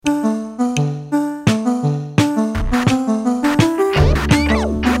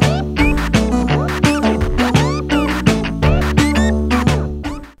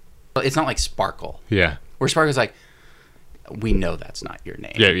it's not like Sparkle. Yeah. Where Sparkle's like, we know that's not your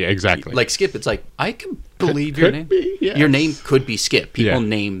name. Yeah, exactly. Like Skip, it's like, I can believe your name. Yes. Your name could be Skip. People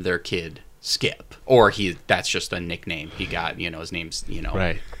name their kid Skip. Or that's just a nickname he got. His name's,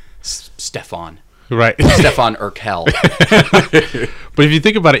 right. Stefan. Right. Stefan Urkel. But if you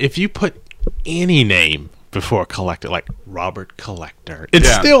think about it, if you put any name before Collector, like Robert Collector, it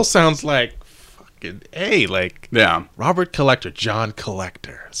still sounds like fucking Robert Collector, John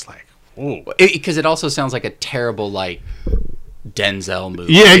Collector. It's like, whoa. Because it also sounds like a terrible, like, Denzel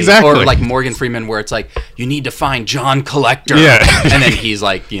movie. Yeah, exactly. Or like Morgan Freeman, where it's like, you need to find John Collector. Yeah. And then he's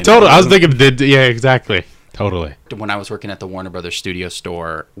like, Totally. I was thinking, exactly. Totally. When I was working at the Warner Brothers studio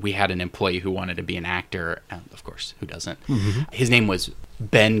store, we had an employee who wanted to be an actor. Of course, who doesn't? Mm-hmm. His name was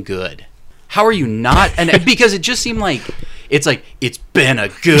Ben Good. How are you not? And because it just seemed like, it's been a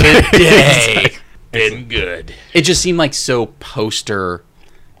good day. Ben Good. It just seemed like so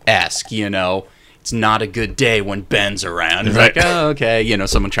poster-esque, It's not a good day when Ben's around. It's like, oh, okay.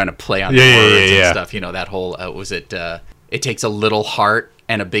 Someone trying to play on the words and stuff. That whole, it takes a little heart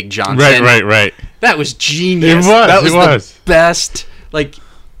and a big Johnson. Right. That was genius. That was the best. Like,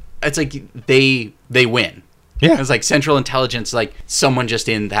 it's like they win. Yeah. It was like Central Intelligence, like someone just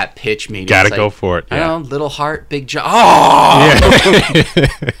in that pitch maybe. Gotta go for it. Yeah. Little heart, big John. Oh!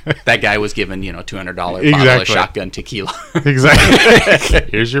 Yeah. That guy was given, $200 bottle of shotgun tequila. Exactly.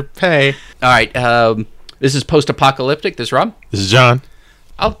 Here's your pay. All right. This is Post-Apocalyptic. This is Rob. This is John.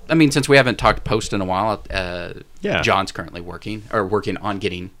 Since we haven't talked post in a while, yeah. John's currently working on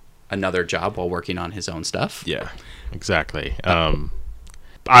getting another job while working on his own stuff. Yeah, exactly.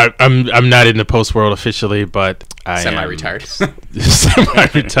 I'm not in the post world officially, but I semi-retired.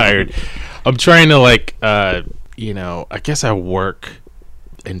 Semi-retired. I'm trying to I guess I work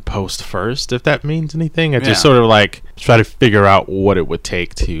in post first, if that means anything. I just sort of try to figure out what it would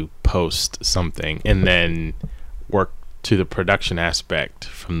take to post something and then work to the production aspect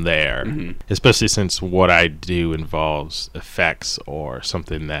from there, especially since what I do involves effects or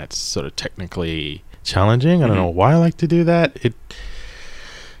something that's sort of technically challenging. I don't know why I like to do that. It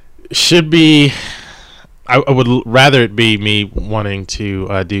should be, I would rather it be me wanting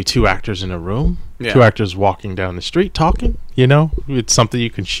to do two actors in a room, two actors walking down the street talking, it's something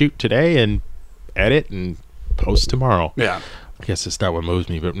you can shoot today and edit and post tomorrow. Yeah. I guess it's not what moves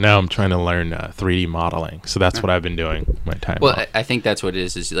me, but now I'm trying to learn 3D modeling. So that's what I've been doing my time Well, off. I think that's what it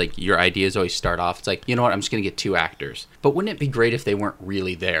is like your ideas always start off. It's like, you know what, I'm just going to get two actors. But wouldn't it be great if they weren't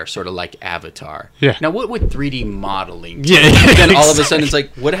really there, sort of like Avatar? Yeah. Now, what would 3D modeling do? Yeah, And then all of a sudden it's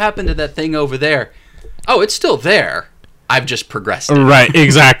like, what happened to that thing over there? Oh, it's still there. I've just progressed it. Right,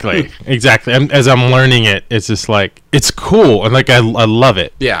 exactly. Exactly. As I'm learning it, it's just like, it's cool. And I love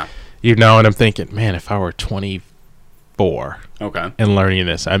it. Yeah. And I'm thinking, man, if I were 24 and learning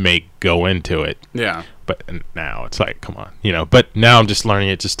this, I may go into it. Yeah. But now it's like, come on, but now I'm just learning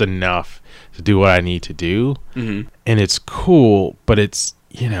it just enough to do what I need to do. And it's cool, but it's,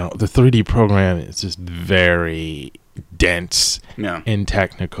 the 3D program is just very dense and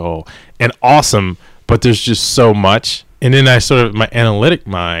technical and awesome, but there's just so much. And then my analytic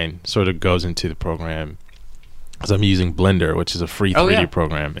mind sort of goes into the program because I'm using Blender, which is a free 3D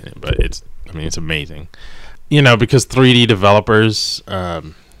program, but it's amazing. Because 3D developers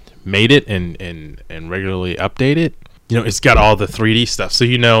made it and regularly update it. It's got all the 3D stuff. So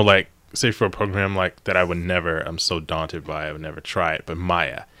say for a program like that, I'm so daunted by, I would never try it. But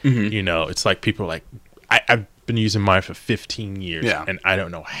Maya, it's like people are like, I've been using Maya for 15 years, and I don't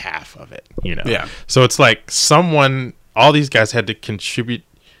know half of it. Yeah. So it's like all these guys had to contribute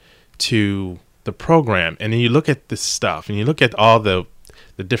to the program, and then you look at this stuff, and you look at all the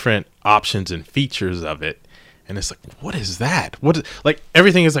different options and features of it. And it's like, what is that?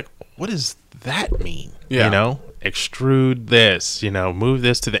 Everything is like, what does that mean? Yeah. Extrude this, move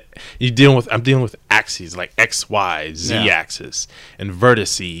this to I'm dealing with axes like X, Y, Z axis and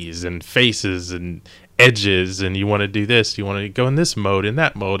vertices and faces and edges. And you want to do this, you want to go in this mode, in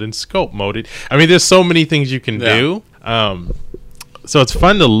that mode, in scope mode. There's so many things you can do. So it's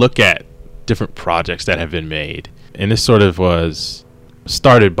fun to look at different projects that have been made. And this sort of was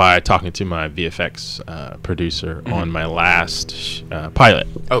started by talking to my VFX producer on my last pilot.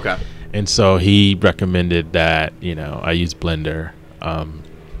 Okay. And so he recommended that, I use Blender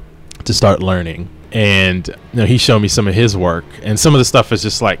to start learning. And he showed me some of his work. And some of the stuff is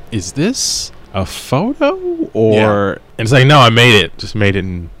just like, is this a photo? Or and it's like, no, I made it. Just made it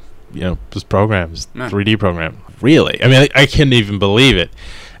in, this program, this 3D program. Really? I can't even believe it.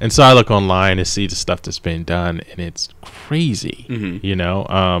 And so I look online and see the stuff that's been done, and it's crazy.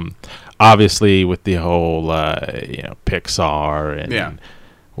 Obviously with the whole, Pixar and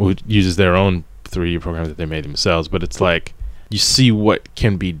who uses their own 3D programs that they made themselves, but it's like you see what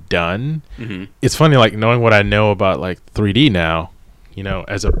can be done. Mm-hmm. It's funny, like knowing what I know about like 3D now, you know,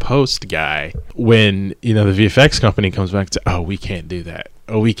 as a post guy, when, you know, the VFX company comes back to, oh, we can't do that.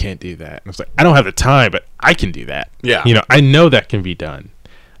 Oh, we can't do that. And it's like, I don't have the time, but I can do that. Yeah. You know, I know that can be done.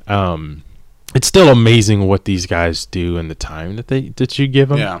 It's still amazing what these guys do and the time that you give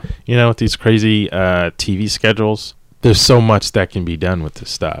them. Yeah. You know, with these crazy TV schedules. There's so much that can be done with this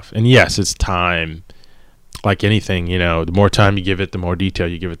stuff. And yes, it's time. Like anything, you know, the more time you give it, the more detail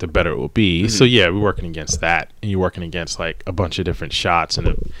you give it, the better it will be. Mm-hmm. So yeah, we're working against that. And you're working against like a bunch of different shots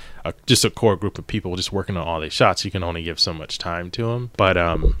and just a core group of people just working on all these shots. You can only give so much time to them. But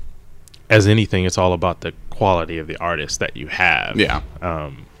as anything, it's all about the quality of the artist that you have. Yeah.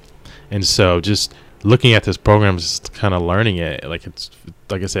 And so just looking at this program, just kind of learning it, like it's,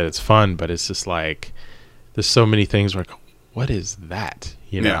 like I said, it's fun, but it's just like, there's so many things where, what is that?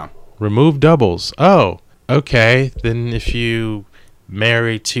 You know, yeah. Remove doubles. Oh, okay. Then if you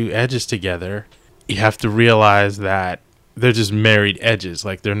marry two edges together, you have to realize that they're just married edges.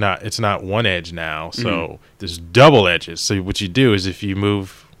 Like they're not, it's not one edge now. So there's double edges. So what you do is if you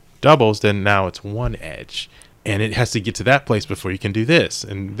move doubles, then now it's one edge. And it has to get to that place before you can do this.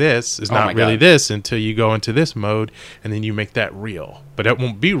 And this is not really this until you go into this mode, and then you make that real. But it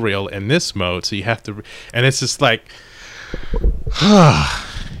won't be real in this mode, so you have to... And it's just like... all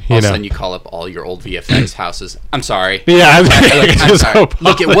of a sudden you call up all your old VFX houses. I'm sorry. Yeah, I'm sorry.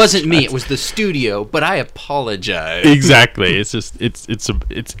 Look, it wasn't me. It was the studio, but I apologize. Exactly. It's just... It's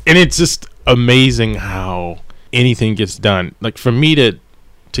just amazing how anything gets done. Like, for me to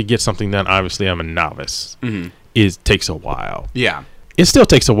get something done, obviously I'm a novice. Mm-hmm. It takes a while. Yeah, it still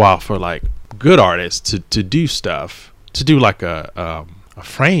takes a while for like good artists to do stuff, to do like a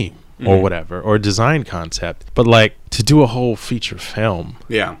frame or whatever, or a design concept. But like to do a whole feature film,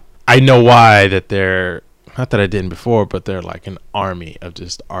 yeah, I know why that they're, not that I didn't before, but they're like an army of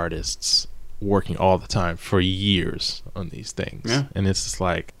just artists working all the time for years on these things. Yeah. And it's just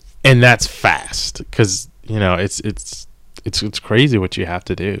like, and that's fast because, you know, it's crazy what you have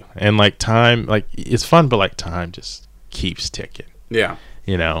to do. And like time, like it's fun, but like time just keeps ticking. Yeah.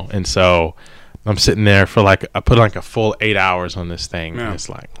 You know, and so I'm sitting there for like, I put like a full 8 hours on this thing. Yeah. And it's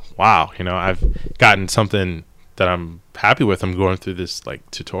like, wow, you know, I've gotten something that I'm happy with. I'm going through this like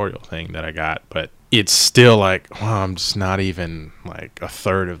tutorial thing that I got, but it's still like, wow, I'm just not even like a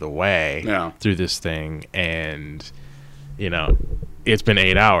third of the way through this thing. And, you know, it's been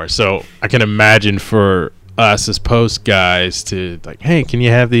 8 hours. So I can imagine for us as post guys to like, hey, can you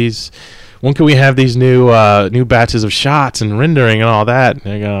have these, when can we have these new batches of shots and rendering and all that? And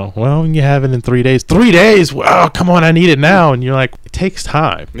they go, well, you have it in 3 days. 3 days? Well, come on, I need it now. And you're like, it takes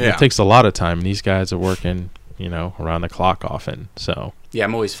time. Yeah. It takes a lot of time. And these guys are working, you know, around the clock often. So yeah,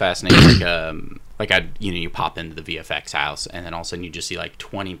 I'm always fascinated. You pop into the VFX house and then all of a sudden you just see like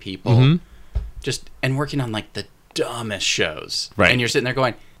 20 people just and working on like the dumbest shows. Right. And you're sitting there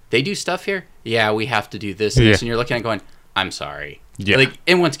going, they do stuff here? Yeah, we have to do this and this. And you're looking at it going, I'm sorry. Yeah. Like,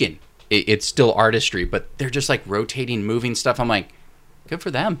 and once again, it's still artistry, but they're just like rotating, moving stuff. I'm like, good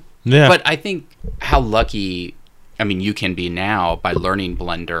for them. Yeah. But I think how lucky, I mean, you can be now by learning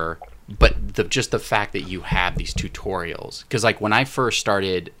Blender, but just the fact that you have these tutorials. Because like when I first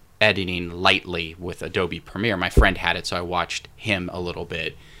started editing lightly with Adobe Premiere, my friend had it, so I watched him a little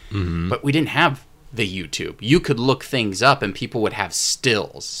bit. Mm-hmm. But we didn't have the YouTube. You could look things up and people would have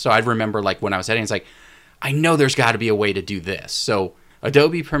stills. So I remember like when I was editing, it's like, I know there's got to be a way to do this. So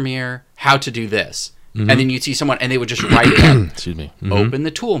Adobe Premiere, how to do this. Mm-hmm. And then you'd see someone and they would just write it out. Excuse me. Mm-hmm. Open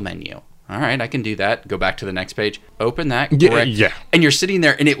the tool menu. All right, I can do that. Go back to the next page. Open that. Correct. Yeah. And you're sitting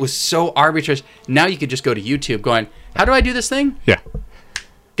there and it was so arbitrary. Now you could just go to YouTube going, how do I do this thing? Yeah.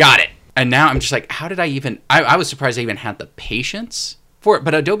 Got it. And now I'm just like, how did I even, I was surprised I even had the patience for it.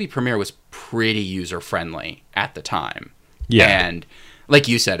 But Adobe Premiere was pretty user-friendly at the time. Yeah. And like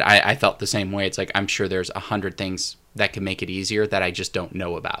you said, I felt the same way. It's like, I'm sure there's 100 things that can make it easier that I just don't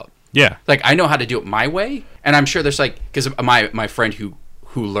know about. Yeah. Like, I know how to do it my way. And I'm sure there's like, because my friend who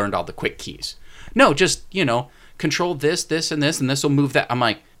learned all the quick keys. No, just, you know, control this, and this will move that. I'm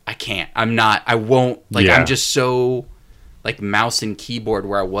like, I can't. I won't. Like, I'm just so like mouse and keyboard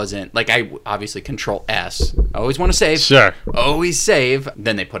where I wasn't, like I obviously control S. I always want to save. Sure. Always save.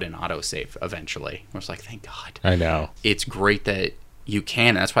 Then they put in autosave eventually. I was like, thank God. I know. It's great that you can.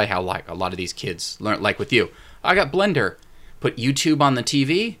 And that's probably how like a lot of these kids learn, like with you. I got Blender. Put YouTube on the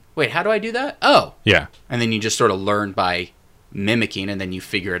TV. Wait, how do I do that? Oh. Yeah. And then you just sort of learn by mimicking and then you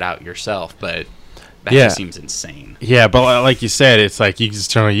figure it out yourself. But that just seems insane. Yeah, but like you said, it's like you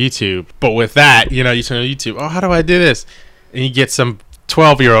just turn on YouTube. But with that, you know, you turn on YouTube. Oh, how do I do this? And you get some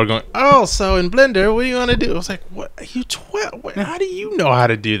 12-year-old going, oh, so in Blender, what do you want to do? I was like, what? Are you 12? How do you know how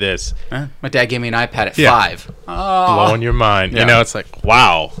to do this? My dad gave me an iPad at 5. Oh. Blowing your mind. You know, it's like,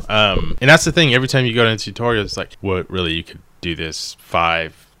 wow. And that's the thing. Every time you go to a tutorial, it's like, what, really, you could do this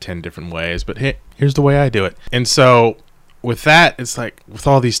 5, 10 different ways, but here's the way I do it. And so with that, it's like, with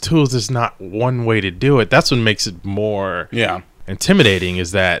all these tools, there's not one way to do it. That's what makes it more intimidating,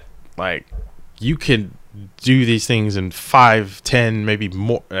 is that, like, you can do these things in 5, 10, maybe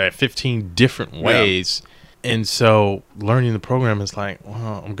more, 15 different ways. And so learning the program is like,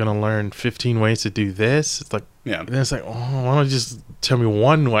 well, I'm going to learn 15 ways to do this. It's like, and then it's like, oh, why don't you just tell me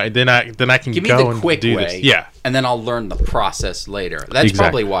one way? Then I can give go me the quick do way, this. Yeah. And then I'll learn the process later. That's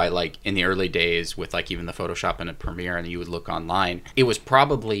probably why, like, in the early days with, like, even the Photoshop and the Premiere, and you would look online, it was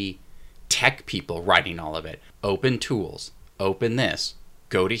probably tech people writing all of it. Open tools, open this,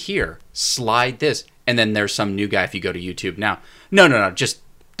 go to here, slide this. And then there's some new guy, if you go to YouTube now, no, just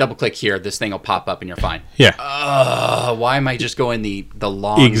double click here, this thing will pop up and you're fine. Yeah. Why am I just going the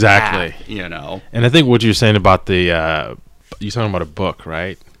long path, you know? And I think what you're saying about the, you're talking about a book,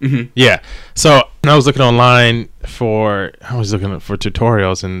 right? Mm-hmm. Yeah. So I was looking online for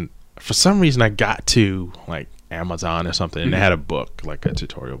tutorials, and for some reason I got to, like, Amazon or something, and they had a book, like a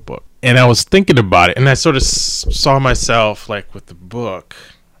tutorial book. And I was thinking about it, and I sort of saw myself, like, with the book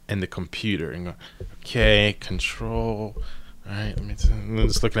and the computer, and go, okay, control, all right, I'm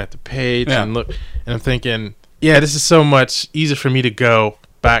just looking at the page and look, and I'm thinking, this is so much easier for me to go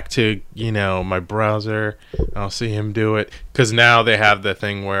back to, you know, my browser. I'll see him do it, because now they have the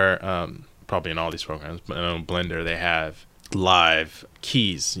thing where probably in all these programs, but in Blender they have live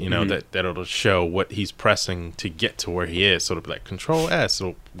keys, you know, that it'll show what he's pressing to get to where he is. So it'll be like Control S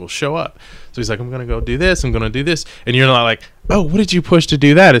will show up. So he's like, I'm gonna go do this, I'm gonna do this, and you're not like, oh, what did you push to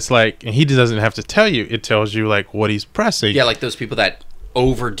do that? It's like, and he doesn't have to tell you, it tells you, like, what he's pressing. Yeah, like those people that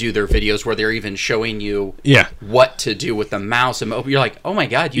overdo their videos where they're even showing you what to do with the mouse, and you're like, oh my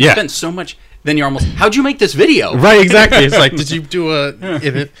god, you spent so much. Then you're almost, how'd you make this video? Right, exactly. It's like, did you do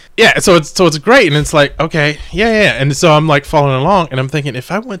so it's great, and it's like, okay, and so I'm like following along, and I'm thinking,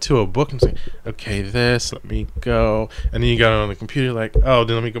 if I went to a book and say, okay, this, let me go, and then you go on the computer, like, oh,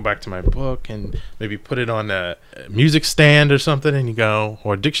 then let me go back to my book and maybe put it on a music stand or something, and you go,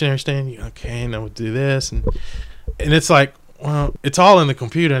 or a dictionary stand, okay, now we'll do this, and it's like, well, it's all in the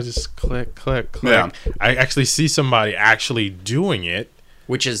computer. I just click. I actually see somebody actually doing it.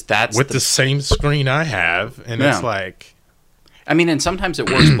 Which is with the same screen I have, and it's like, I mean, and sometimes it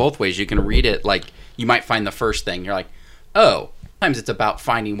works both ways. You can read it, like, you might find the first thing, you're like, oh, sometimes it's about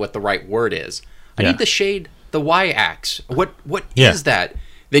finding what the right word is. I need the shade, the y-ax. What is that?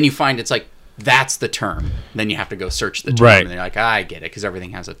 Then you find it's like, that's the term. Then you have to go search the term, and you're like, I get it, because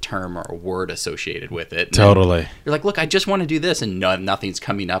everything has a term or a word associated with it. And totally. You're like, look, I just want to do this, and nothing's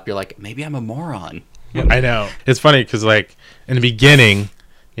coming up. You're like, maybe I'm a moron. I know. It's funny because, like, in the beginning,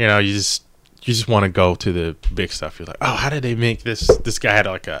 you know, you just want to go to the big stuff. You're like, oh, how did they make this? This guy had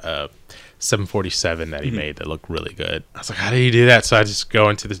like a 747 that he made that looked really good. I was like, how did he do that? So I just go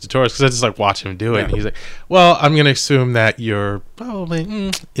into the tutorials because I just like watch him do it. And he's like, well, I'm going to assume that you're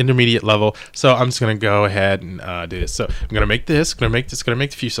probably intermediate level. So I'm just going to go ahead and do this. So I'm going to make this, going to make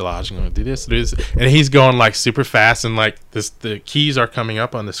the fuselage. I'm going to do this. And he's going like super fast, and like the keys are coming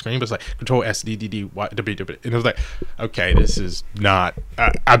up on the screen, but it's like Control S, D, D, D, Y, W, W. And it was like, okay, this is not,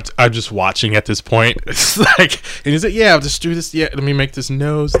 I'm just watching at this point. It's like, and he's like, yeah, I'll just do this. Yeah, let me make this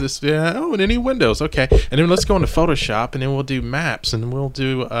nose, this, and any windows, okay, and then let's go into Photoshop, and then we'll do maps, and then we'll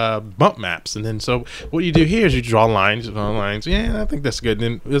do bump maps, and then so what you do here is you draw lines. I think that's good,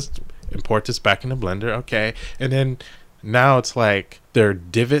 and then let's import this back into Blender, okay, and then now it's like there are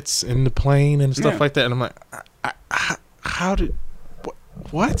divots in the plane and stuff like that, and I'm like, how did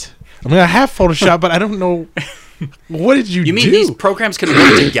what? I mean, I have Photoshop, but I don't know. What did you do? You mean these programs can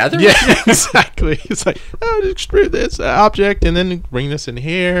work together? Yeah, exactly. It's like, oh, extrude this object, and then bring this in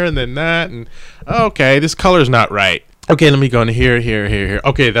here, and then that, and okay, this color's not right. Okay, let me go into here.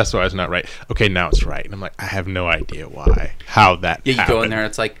 Okay, that's why it's not right. Okay, now it's right. And I'm like, I have no idea why, how that happened. You go in there, and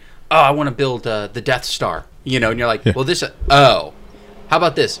it's like, oh, I want to build the Death Star, you know, and you're like, well, this, how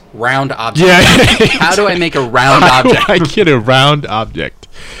about this round object? Yeah. How do I make a round object? How do I get a round object?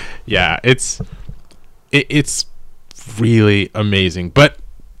 Yeah, it's really amazing. But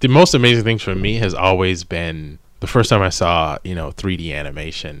the most amazing thing for me has always been the first time I saw, 3D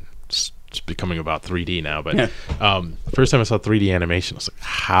animation. It's becoming about 3D now, but first time I saw 3D animation, I was like,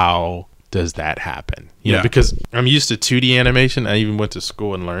 how does that happen? You know, because I'm used to 2D animation. I even went to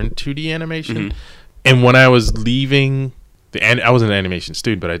school and learned 2D animation. And when I was leaving, I was an animation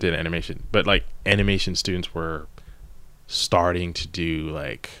student, but I did animation. But like animation students were starting to do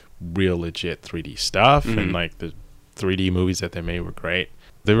like real legit 3D stuff, and like the 3D movies that they made were great.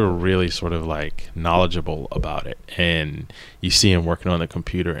 They were really sort of like knowledgeable about it, and you see him working on the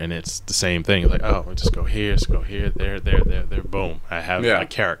computer, and it's the same thing. Like, oh, I'll just go here, there, boom, I have a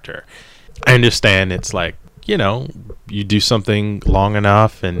character. I understand it's like, you know, you do something long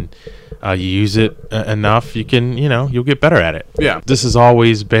enough and you use it enough, you can, you know, you'll get better at it. Yeah. This has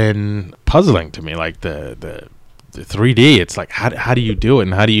always been puzzling to me, like the 3D. It's like, how do you do it,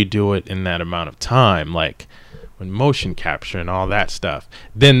 and how do you do it in that amount of time? Like when motion capture and all that stuff,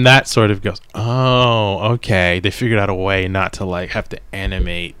 then that sort of goes, oh, okay, they figured out a way not to like have to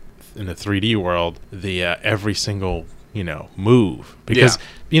animate in the 3D world the every single, you know, move, because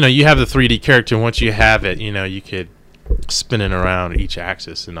you know, you have the 3D character, and once you have it, you know, you could spin it around each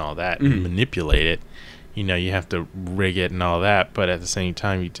axis and all that and manipulate it. You know, you have to rig it and all that, but at the same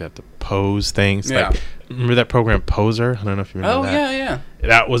time, you have to pose things. Like, remember that program Poser? I don't know if you remember that. Oh, yeah.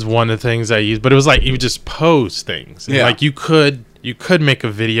 That was one of the things I used, but it was like you would just pose things. And like you could make a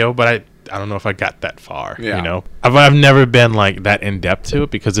video, but I don't know if I got that far. Yeah. You know, I've never been like that in depth to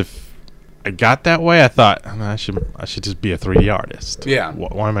it, because if I got that way, I thought, I should just be a 3D artist. Yeah.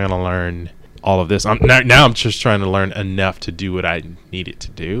 Why am I going to learn all of this? Now I'm just trying to learn enough to do what I need it to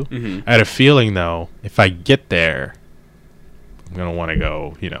do. I had a feeling, though, if I get there, I'm going to want to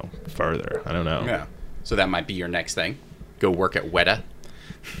go, you know, further. I don't know. Yeah. So that might be your next thing. Go work at Weta.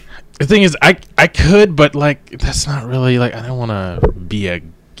 The thing is, I could, but like that's not really like, I don't want to be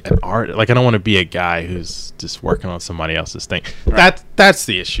an art. Like I don't want to be a guy who's just working on somebody else's thing. Right. That's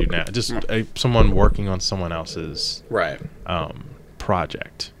the issue now. Just someone working on someone else's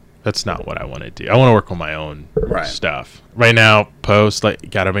project. That's not what I want to do. I want to work on my own stuff. Right now, post, like,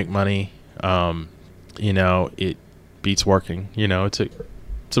 gotta make money. You know, it beats working. You know, it's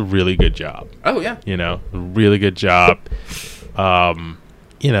a really good job. Oh yeah. You know, a really good job.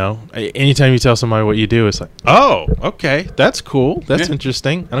 You know, anytime you tell somebody what you do, it's like, oh, okay, that's cool. That's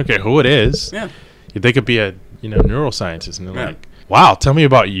interesting. I don't care who it is. Yeah. They could be a, you know, neuroscientist, and they're like, wow, tell me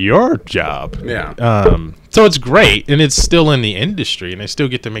about your job. Yeah. So it's great, and it's still in the industry, and I still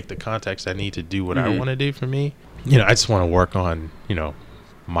get to make the contacts I need to do what I want to do for me. You know, I just want to work on, you know,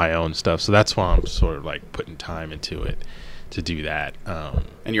 my own stuff. So that's why I'm sort of like putting time into it to do that.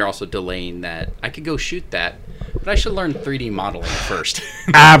 And you're also delaying that. I could go shoot that, but I should learn 3D modeling first.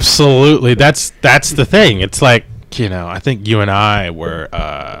 Absolutely. That's the thing. It's like, you know, I think you and I were,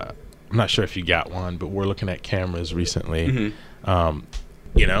 I'm not sure if you got one, but we're looking at cameras recently.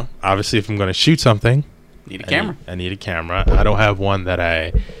 You know, obviously if I'm going to shoot something, need a camera. I need a camera. I don't have one that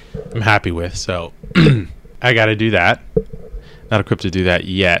I am happy with, so I got to do that. Not equipped to do that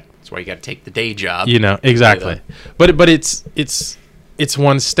yet. That's why you got to take the day job. You know, exactly. But it's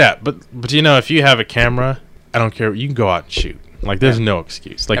one step. But you know, if you have a camera, I don't care. You can go out and shoot. Like there's no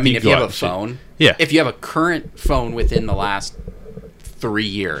excuse. Like I mean, if you have a phone, if you have a current phone within the last 3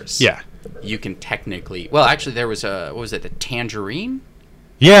 years, you can technically. Well, actually, there was what was it, the Tangerine?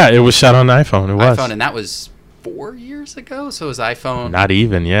 Yeah, it was shot on an iPhone. It was iPhone, and that was 4 years ago. So it was iPhone. Not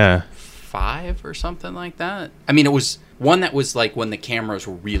even, 5 or something like that. I mean, it was one that was like when the cameras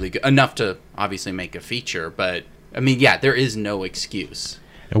were really good enough to obviously make a feature. But I mean, there is no excuse.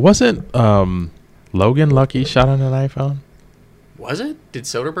 It wasn't Logan Lucky shot on an iPhone. Was it? Did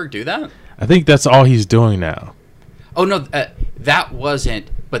Soderbergh do that? I think that's all he's doing now. Oh no, that wasn't.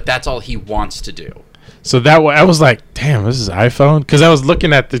 But that's all he wants to do. So that I was like, damn, this is iPhone? Because I was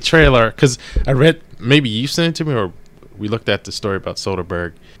looking at the trailer, because I read, maybe you sent it to me, or we looked at the story about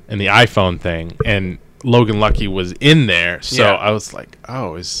Soderbergh and the iPhone thing, and Logan Lucky was in there. So I was like,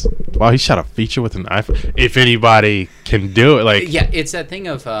 oh, he shot a feature with an iPhone. If anybody can do it, like, it's that thing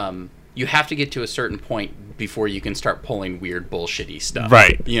of you have to get to a certain point before you can start pulling weird bullshitty stuff,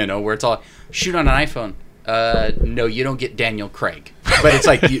 right? You know, where it's all shoot on an iPhone. No, you don't get Daniel Craig, but it's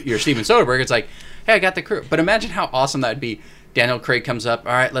like you're Steven Soderbergh. It's like, hey, I got the crew. But imagine how awesome that would be. Daniel Craig comes up.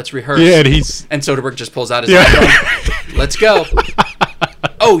 All right, let's rehearse. Yeah, and Soderbergh just pulls out his iPhone. Let's go.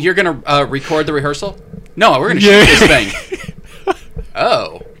 Oh, you're gonna record the rehearsal? No, we're gonna shoot this thing.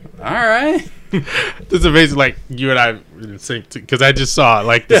 Oh, all right. This is amazing. Like you and I, because I just saw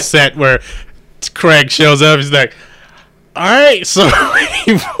like the set where Craig shows up. He's like, all right, so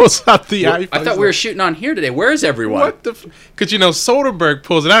he pulls out the iPhone. I thought we were shooting on here today. Where is everyone? What the? Because you know Soderbergh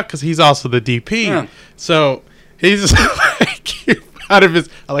pulls it out because he's also the DP. Yeah. So he's like out of his.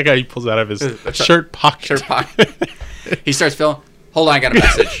 I like how he pulls it out of his shirt pocket. He starts filming. Hold on, I got a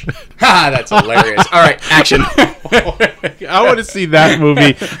message. Ha, that's hilarious. All right, action. I want to see that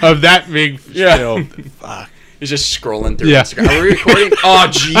movie of that big film. Fuck. He's just scrolling through Instagram. Are we recording? Oh,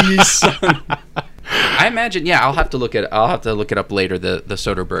 jeez. I imagine. Yeah, I'll have to look it up later. The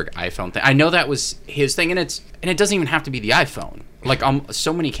Soderbergh iPhone thing. I know that was his thing, and it doesn't even have to be the iPhone. Like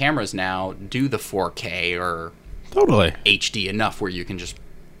so many cameras now do the 4K or totally HD enough where you can just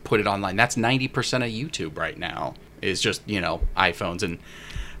put it online. That's 90% of YouTube right now is just iPhones. And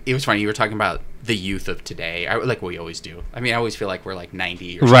it was funny, you were talking about the youth of today, like we always do. I mean, I always feel like we're like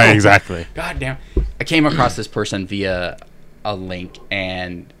 90 or right, exactly. God damn. I came across this person via a link,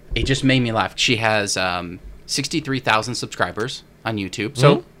 and it just made me laugh. She has 63,000 subscribers on YouTube.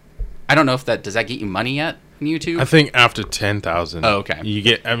 So I don't know if does that get you money yet on YouTube? I think after 10,000. Oh, okay. You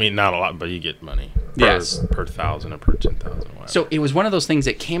get, I mean, not a lot, but you get money. Yes. Per 1,000 or per 10,000. So it was one of those things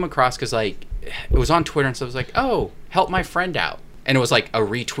that came across because, like, it was on Twitter, and so it was like, oh, help my friend out. And it was like a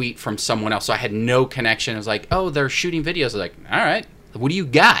retweet from someone else. So I had no connection. It was like, oh, they're shooting videos. I was like, all right, what do you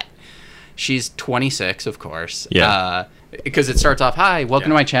got? She's 26, of course. Yeah. Because it starts off, hi, welcome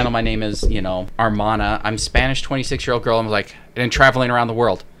to my channel. My name is, Armana. I'm Spanish 26-year-old girl. I'm like, and traveling around the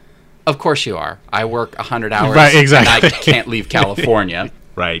world. Of course you are. I work 100 hours. Right, exactly. And I can't leave California.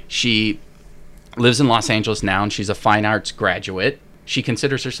 Right. She lives in Los Angeles now, and she's a fine arts graduate. She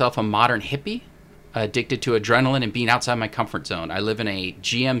considers herself a modern hippie, addicted to adrenaline and being outside my comfort zone. I live in a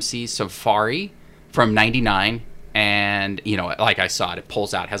GMC Safari from 99, and, like I saw it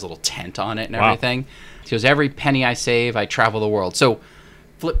pulls out, has a little tent on it and everything. She goes, every penny I save, I travel the world. So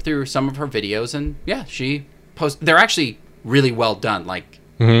flip through some of her videos, and yeah, she posts. They're actually really well done. Like,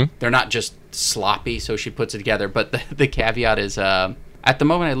 they're not just sloppy, so she puts it together. But the caveat is, at the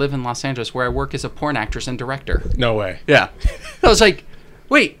moment I live in Los Angeles, where I work as a porn actress and director. No way. Yeah. I was like,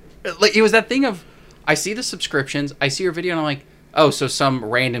 wait, like it was that thing of, I see the subscriptions, I see your video, and I'm like, oh, so some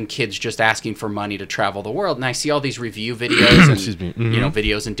random kid's just asking for money to travel the world. And I see all these review videos and,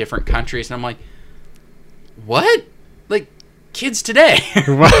 videos in different countries. And I'm like, what? Like, kids today.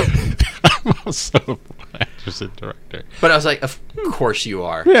 I'm also actress and director. But I was like, of course you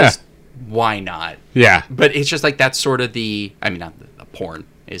are. Yeah. Just, why not? Yeah. But it's just like, that's sort of not the porn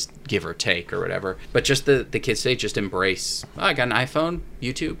is give or take or whatever. But just the kids today just embrace, I got an iPhone,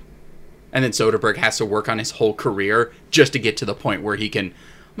 YouTube. And then Soderbergh has to work on his whole career just to get to the point where he can,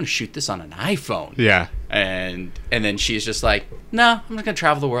 I'm going to shoot this on an iPhone. Yeah. And then she's just like, no, I'm not going to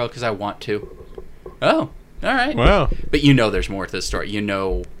travel the world because I want to. Oh, all right. Wow. But there's more to the story.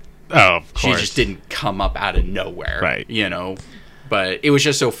 Oh, of course. She just didn't come up out of nowhere. Right. But it was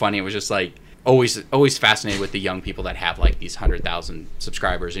just so funny. It was just like, always fascinated with the young people that have like these 100,000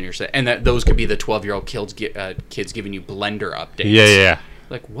 subscribers, and that those could be the 12-year-old kids giving you Blender updates. Yeah.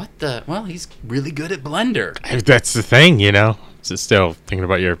 Like, what the? Well, he's really good at Blender. That's the thing, So still thinking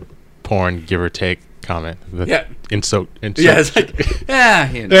about your porn give or take comment. Yeah. Insert. Yeah, it's like,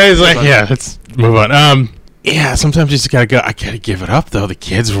 It's like, let's move on. Yeah, sometimes you just gotta go. I gotta give it up though. The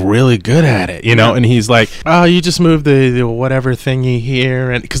kid's really good at it, And he's like, "Oh, you just moved the whatever thingy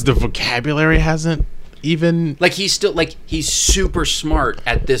here," and because the vocabulary hasn't even he's super smart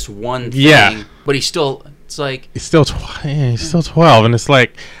at this one thing. Yeah, but he's still. It's like he's still 12, and it's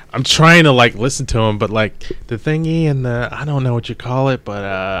like I'm trying to listen to him, but the thingy and the I don't know what you call it, but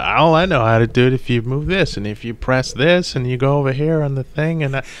all I know how to do it if you move this and if you press this and you go over here on the thing,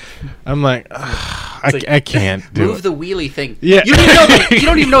 and I'm like, I can't do move it. the wheelie thing. Yeah, you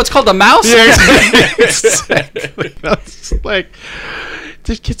don't even know it's called the mouse. Yeah, exactly. That's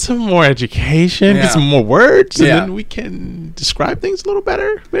just get some more education, get some more words, and then we can describe things a little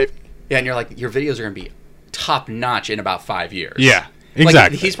better, maybe. Yeah, and you're like, your videos are gonna be top notch in about 5 years. Yeah,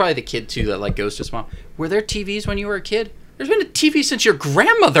 exactly. He's probably the kid too that goes to his mom. Were there TVs when you were a kid? There's been a TV since your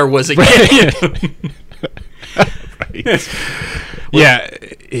grandmother was a kid. Right.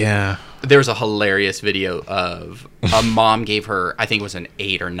 Yeah. There's a hilarious video of a mom gave her, I think it was an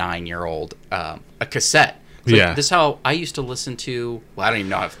 8 or 9-year-old, a cassette. This is how I used to listen to. Well, I don't even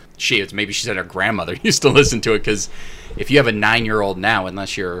know if maybe she said her grandmother used to listen to it, because if you have a 9-year-old now,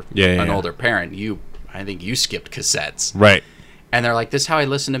 unless you're an older parent, I think you skipped cassettes. Right. And they're like, this is how I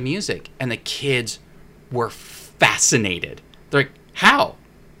listen to music. And the kids were fascinated. They're like, how?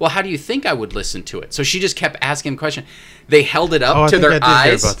 Well, how do you think I would listen to it? So she just kept asking questions. They held it up to their eyes. I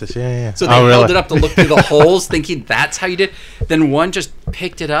did hear about this. Yeah. So they held it up to look through the holes, thinking that's how you did. Then one just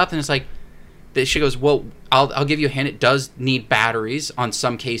picked it up, and it's like, she goes, well, I'll give you a hint. It does need batteries on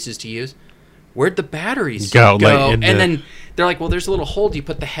some cases to use. Where'd the batteries go? And then they're like, well, there's a little hole. Do you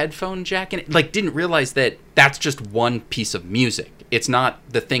put the headphone jack in it? Didn't realize that that's just one piece of music. It's not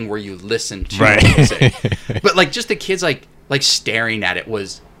the thing where you listen to music. But just the kids staring at it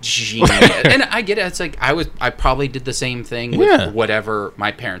was genius. And I get it. It's like I probably did the same thing with whatever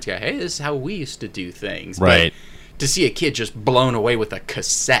my parents got. Hey, this is how we used to do things. Right. But to see a kid just blown away with a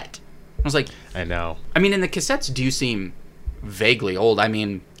cassette I was like, I know. I mean, and the cassettes do seem vaguely old. I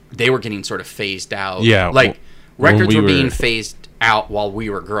mean, they were getting sort of phased out. Yeah. Like, records were being phased out while we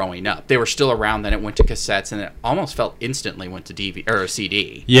were growing up. They were still around, then it went to cassettes, and it almost felt instantly went to DVD or a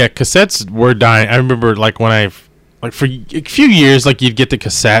CD. Yeah, cassettes were dying. I remember, like, for a few years, like, you'd get the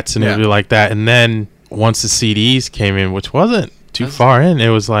cassettes, and it would be like that. And then once the CDs came in, which wasn't too far in, it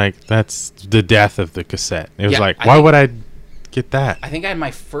was like, that's the death of the cassette. It was like, why would I get that? I think I had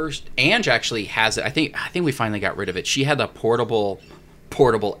my first... Ange actually has it. I think we finally got rid of it. She had the portable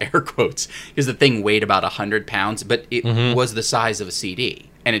air quotes, because the thing weighed about 100 pounds, but it was the size of a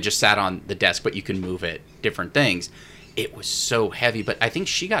CD, and it just sat on the desk, but you can move it, different things. It was so heavy, but I think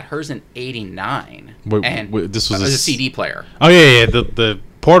she got hers in 89. This was a CD player. Oh yeah, the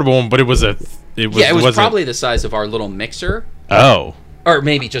portable one, but it was probably the size of our little mixer. Oh. Or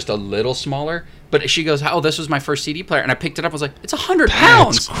maybe just a little smaller. But she goes, "Oh, this was my first CD player," and I picked it up. I was like, "It's 100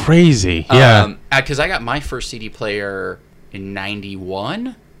 pounds." That's crazy. Yeah. Because I got my first CD player in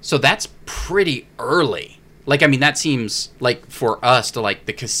 91, so that's pretty early. Like, I mean, that seems like for us to, like,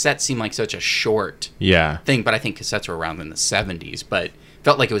 the cassette seemed like such a short thing, but I think cassettes were around in the 70s, but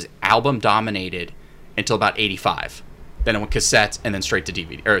felt like it was album dominated until about 85. Then it went cassettes and then straight to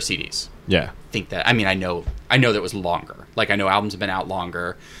DVD or CDs. Yeah. I think that, I mean, I know that it was longer. Like, I know albums have been out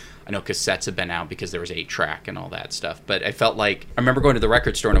longer. I know cassettes have been out because there was 8-track and all that stuff. But I felt like, I remember going to the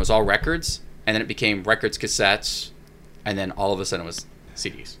record store and it was all records, and then it became records, cassettes, and then all of a sudden it was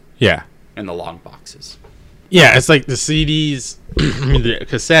CDs. Yeah. And the long boxes. Yeah, it's like the CDs, I mean, the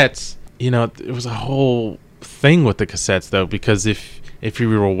cassettes, you know, it was a whole thing with the cassettes, though, because if you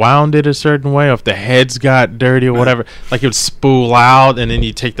rewound it a certain way, or if the heads got dirty or whatever, like it would spool out, and then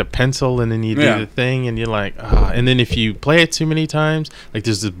you take the pencil and then you do the thing, and you're like, and then if you play it too many times, like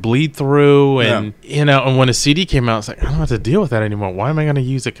there's this bleed through, and you know, and when a CD came out, it's like, I don't have to deal with that anymore. Why am I going to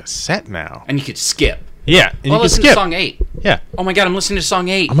use a cassette now? And you could skip. Yeah, and you could listen to song 8. Yeah. Oh my God, I'm listening to song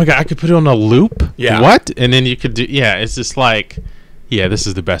 8. Oh my God, I could put it on a loop. Yeah. What? And then you could do. Yeah, it's just like, yeah, this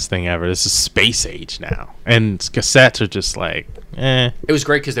is the best thing ever. This is space age now, and cassettes are just like, eh. It was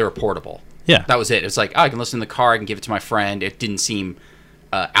great because they were portable. Yeah, that was it. It's like, I can listen in the car, I can give it to my friend. It didn't seem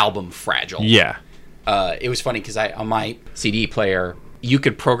album fragile. Yeah. It was funny because on my CD player, you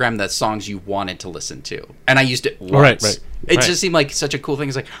could program the songs you wanted to listen to, and I used it once. Right. It just seemed like such a cool thing.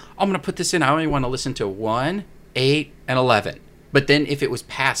 It's like, I'm going to put this in. I only want to listen to 1, 8, and 11. But then if it was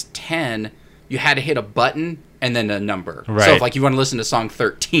past 10, you had to hit a button and then a number. Right. So if like you want to listen to song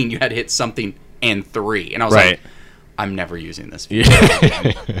 13, you had to hit something and 3. And I was like, I'm never using this feature.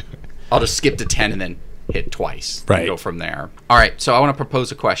 I'll just skip to 10 and then hit twice. Right. And go from there. All right. So I want to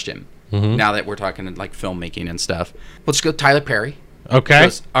propose a question. Now that we're talking like filmmaking and stuff. Let's go Tyler Perry. Okay.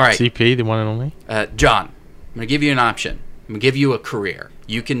 All right. CP, the one and only. John, I'm going to give you an option. I'm going to give you a career.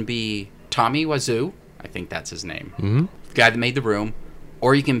 You can be Tommy Wiseau. I think that's his name. The guy that made The Room.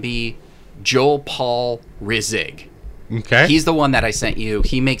 Or you can be Joel Paul Rizig. Okay. He's the one that I sent you.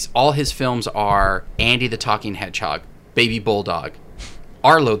 He makes all his films are Andy the Talking Hedgehog, Baby Bulldog,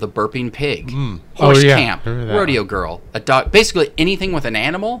 Arlo the Burping Pig, Horse Camp, Rodeo Girl, a dog. Basically anything with an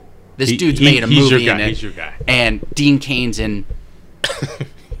animal. This dude's made a movie in it. He's your guy. And Dean Cain's in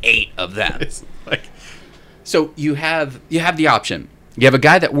 8 of them. So you have the option. You have a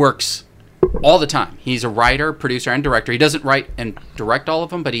guy that works all the time. He's a writer, producer, and director. He doesn't write and direct all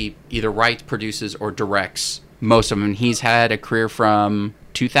of them, but he either writes, produces, or directs most of them. And he's had a career from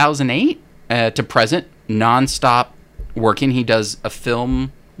 2008 to present, nonstop working. He does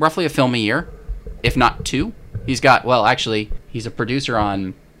roughly a film a year, if not 2. He's got, well, actually, he's a producer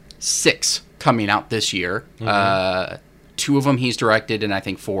on 6 coming out this year. 2 of them he's directed, and I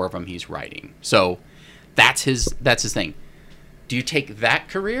think 4 of them he's writing. So that's his thing. Do you take that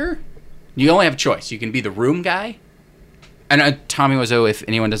career? You only have a choice. You can be the Room guy. And Tommy Wiseau, if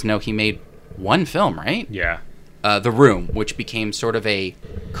anyone doesn't know, he made 1 film, right? Yeah. The Room, which became sort of a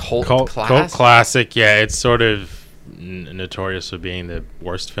cult classic. Yeah, it's sort of notorious for being the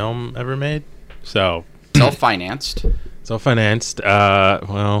worst film ever made. So self-financed.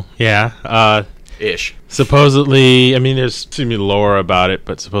 Well, yeah. Ish. Supposedly, I mean, there's too many lore about it,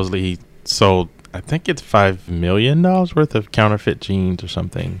 but supposedly he sold, I think it's $5 million worth of counterfeit jeans or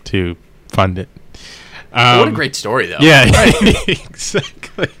something to fund it. What a great story, though. Yeah,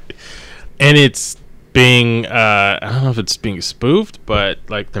 exactly. And it's being, I don't know if it's being spoofed, but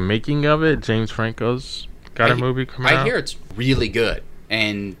like the making of it, James Franco's got a movie coming out. I hear it's really good,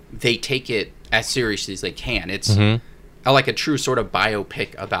 and they take it as seriously as they can. It's like a true sort of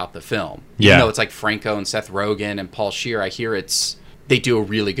biopic about the film. Even though it's like Franco and Seth Rogen and Paul Scheer, I hear they do a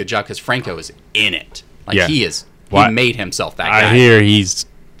really good job because Franco is in it. Like he is. He made himself that guy. I hear he's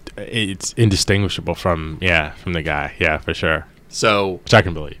it's indistinguishable from the guy. Yeah, for sure. So, which I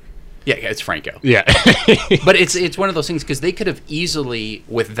can believe. Yeah, it's Franco. Yeah. But it's one of those things, because they could have easily,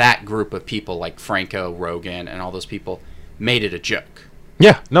 with that group of people like Franco, Rogan, and all those people, made it a joke.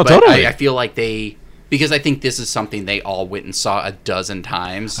 Yeah, no, but totally. I feel like because I think this is something they all went and saw a dozen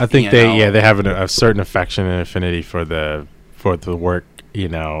times. I think they have a certain affection and affinity for the work,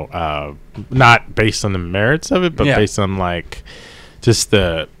 not based on the merits of it, but based on like just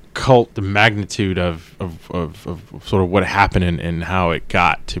the magnitude of sort of what happened and how it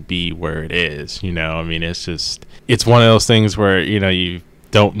got to be where it is. I mean, it's one of those things where you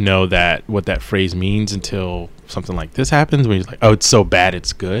don't know what that phrase means until something like this happens, when you're like, oh, it's so bad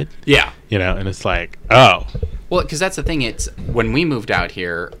it's good. Yeah. And it's like, oh, well, because that's the thing. It's when we moved out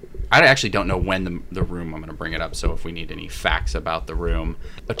here, I actually don't know when the Room, I'm going to bring it up, so if we need any facts about the Room,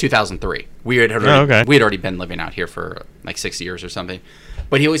 2003. We had already been living out here for like 6 years or something.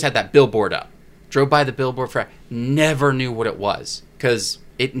 But he always had that billboard up. Drove by the billboard never knew what it was, because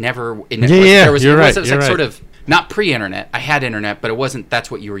it was sort of not pre-internet. I had internet, but it wasn't.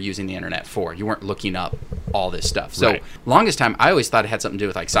 That's what you were using the internet for. You weren't looking up all this stuff. So longest time, I always thought it had something to do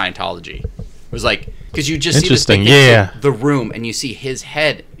with like Scientology. It was like, because you just see this thing, the Room, and you see his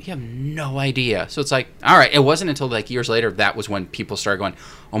head. You have no idea. So it's like, all right. It wasn't until like years later that was when people started going,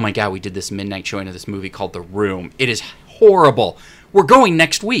 oh my God, we did this midnight showing of this movie called The Room. It is horrible. We're going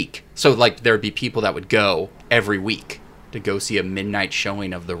next week. So like there would be people that would go every week to go see a midnight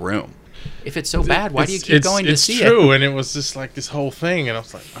showing of The Room. If it's so bad, why do you keep going to see it? It's true, and it was just like this whole thing, and I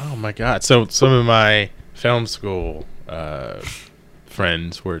was like, oh my God. So some of my film school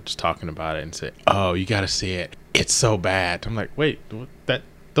friends were just talking about it and said, oh, you got to see it. It's so bad. I'm like, wait,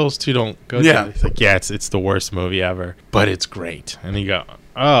 those two don't go together. He's like, yeah, it's the worst movie ever, but it's great. And you go,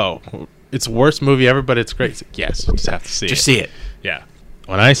 oh, it's the worst movie ever, but it's great. He's like, yes, you just have to see it. Just see it. Yeah.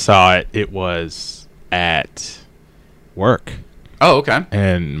 When I saw it, it was at work. Oh, okay.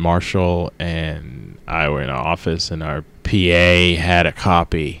 And Marshall and I were in our office, and our PA had a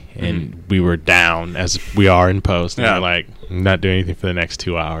copy, and we were down, as we are in post, and we're like, not doing anything for the next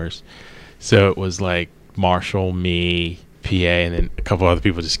 2 hours. So it was like Marshall, me, PA, and then a couple other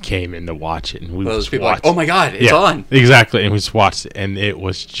people just came in to watch it, and we those people like, oh my God, it's on. Exactly, and we just watched it, and it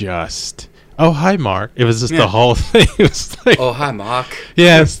was just, oh, hi, Mark. It was just the whole thing. It was like, oh, hi, Mark.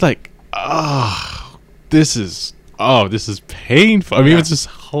 Yeah, it's like, this is painful. I mean, it's just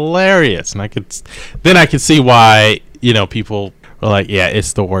hilarious, and I could see why people were like, yeah,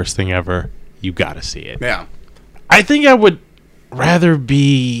 it's the worst thing ever. You got to see it. Yeah, I think I would rather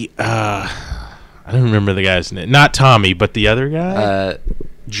be. I don't remember the guy's name. Not Tommy, but the other guy.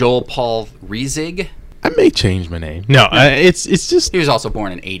 Joel Paul Riesig. I may change my name. No, it's just. He was also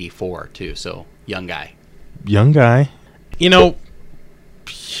born in '84 too, so young guy. Young guy.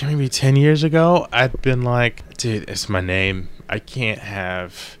 Maybe 10 years ago, I'd been like, dude, it's my name. I can't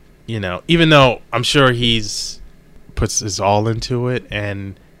have, even though I'm sure he's puts his all into it,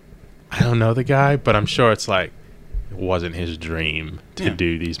 and I don't know the guy, but I'm sure it's like, it wasn't his dream to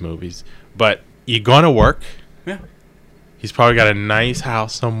do these movies. But you're going to work. Yeah. He's probably got a nice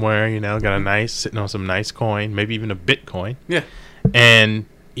house somewhere, sitting on some nice coin, maybe even a Bitcoin. Yeah. And,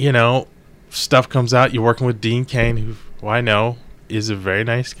 stuff comes out. You're working with Dean Cain, who I know is a very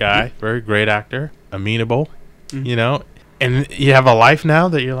nice guy, very great actor, amenable, and you have a life now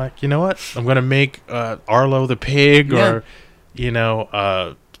that you're like, you know what, I'm gonna make Arlo the pig, or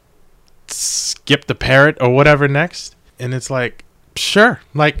Skip the parrot, or whatever next, and it's like, sure,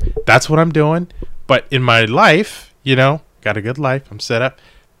 like that's what I'm doing, but in my life, got a good life, I'm set up,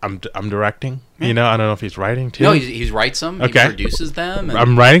 I'm directing, I don't know if he's writing too. No, he writes them, he produces them,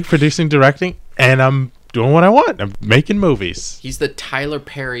 I'm writing, producing, directing, and I'm doing what I want. I'm making movies. He's the Tyler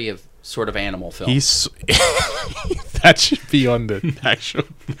Perry of sort of animal film. That should be on the actual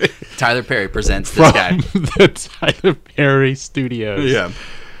Tyler Perry presents this guy. The Tyler Perry Studios. Yeah.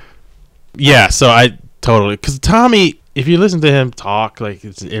 Yeah, so I totally, because Tommy, if you listen to him talk, like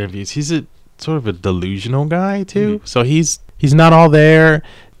his interviews, he's a sort of a delusional guy too. Mm-hmm. So he's not all there.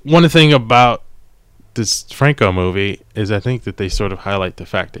 One thing about this Franco movie is I think that they sort of highlight the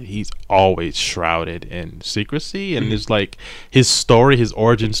fact that he's always shrouded in secrecy, and there's like his story, his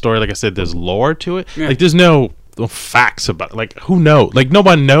origin story, like I said, there's lore to it. Like there's no facts about it. Like who knows? Like no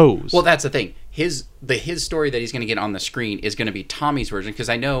one knows. Well, that's the thing. His story that he's going to get on the screen is going to be Tommy's version, because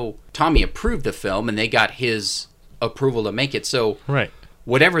I know Tommy approved the film and they got his approval to make it. So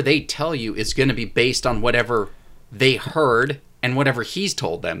whatever they tell you is going to be based on whatever they heard and whatever he's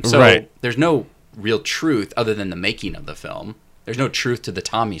told them. So there's no real truth other than the making of the film. There's no truth to the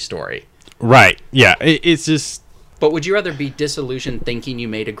Tommy story. Right. Yeah. It's just, But would you rather be disillusioned thinking you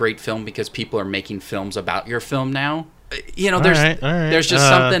made a great film because people are making films about your film now? There's just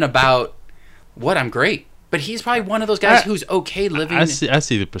something about what I'm great. But he's probably one of those guys who's okay living. I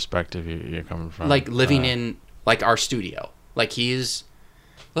see the perspective you're coming from. Like living in like our studio. Like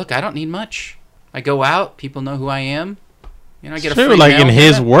look, I don't need much. I go out, people know who I am. I get a free like mail in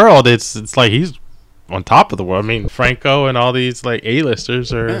his world, it's like he's on top of the world. I mean, Franco and all these like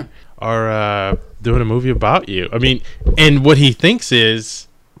A-listers are doing a movie about you. I mean, and what he thinks is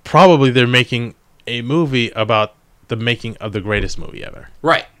probably they're making a movie about the making of the greatest movie ever.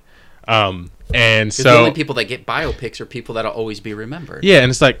 Right. And so the only people that get biopics are people that'll always be remembered. Yeah, and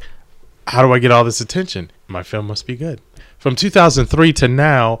it's like, how do I get all this attention? My film must be good. From 2003 to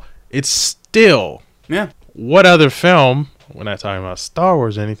now, it's still. Yeah. What other film? We're not talking about Star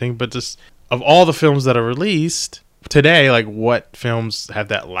Wars or anything, but just of all the films that are released today, like what films have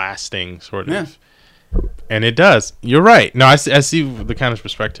that lasting sort of? Yeah. And it does. You're right. No, I see the kind of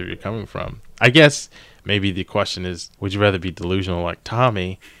perspective you're coming from. I guess maybe the question is, would you rather be delusional like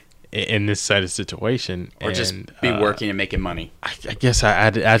Tommy in this side of situation, or just be working and making money? I guess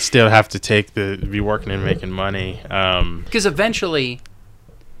I'd still have to take be working and making money. Because eventually,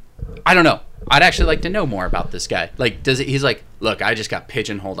 I don't know. I'd actually like to know more about this guy. Like, he's like, look, I just got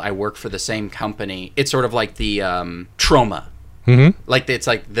pigeonholed. I work for the same company. It's sort of like the Trauma. Mm-hmm. Like, it's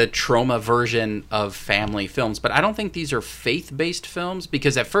like the Trauma version of family films. But I don't think these are faith-based films,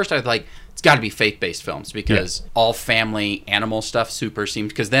 because at first I was like, it's got to be faith-based films, because all family animal stuff super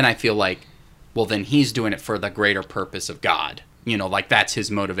seems, because then I feel like, well, then he's doing it for the greater purpose of God. Like that's his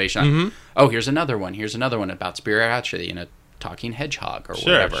motivation. Mm-hmm. Oh, here's another one. Here's another one about spirituality and a talking hedgehog or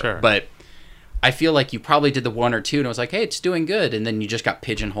whatever. Sure. But I feel like you probably did the one or two and it was like, hey, it's doing good. And then you just got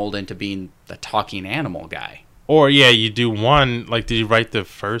pigeonholed into being the talking animal guy. Or, you do one. Like, did you write the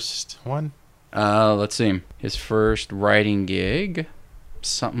first one? Let's see. His first writing gig,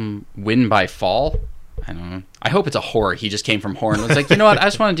 something Win by Fall. I don't know. I hope it's a horror. He just came from horror and was like, you know what? I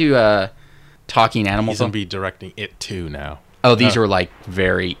just want to do a talking animal film. He's going to be directing it too now. Oh, these are like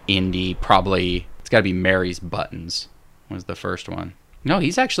very indie. Probably, it's got to be Mary's Buttons was the first one. No,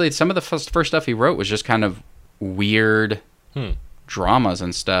 he's actually, some of the first stuff he wrote was just kind of weird dramas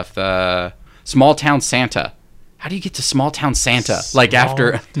and stuff. Small Town Santa. How do you get to Small Town Santa? Small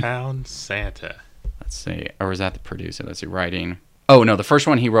Town Santa. Let's see. Or was that the producer? Let's see. Writing. Oh, no. The first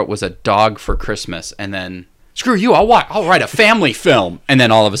one he wrote was A Dog for Christmas. And then, screw you. I'll write a family film. And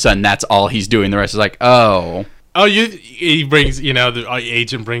then all of a sudden, that's all he's doing. The rest is like, oh. Oh, he brings, the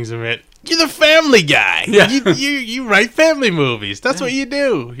agent brings him in. You're the family guy. Yeah. You write family movies. That's what you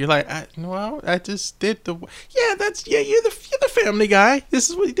do. You're like, I just did the. Yeah, you're the family guy.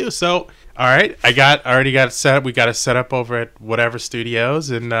 This is what you do. So, all right, I already got it set up. We got it set up over at whatever studios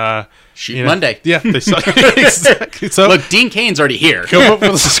and shoot Monday. Yeah, exactly. So look, Dean Cain's already here. Come up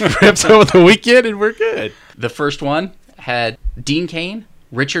with a script over the weekend, and we're good. The first one had Dean Cain,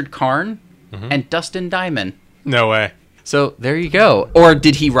 Richard Karn, and Dustin Diamond. No way. So there you go. Or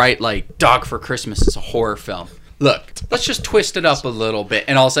did he write like Dog for Christmas is a horror film? Look, let's just twist it up a little bit.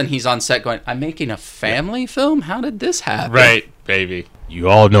 And all of a sudden he's on set going, I'm making a family film? How did this happen? Right, baby. You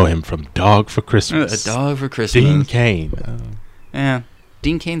all know him from Dog for Christmas. A Dog for Christmas. Dean Cain. Yeah.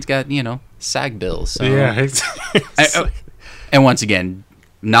 Dean Cain's got, SAG bills. So. Yeah, exactly. And once again,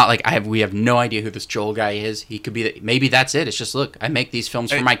 not like we have no idea who this Joel guy is. He could be maybe that's it. It's just, look, I make these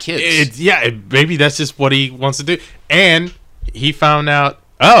films for my kids. Maybe that's just what he wants to do. And he found out,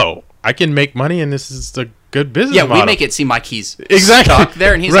 I can make money and this is a good business model. We make it seem like he's stuck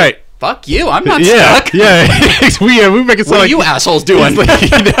there and he's like, fuck you, I'm not stuck. Yeah. we make it sound what are you assholes doing?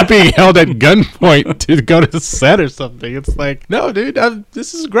 Like being held at gunpoint to go to the set or something. It's like, no, dude,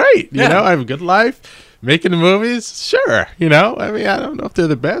 this is great. I have a good life. Making the movies, sure. I mean, I don't know if they're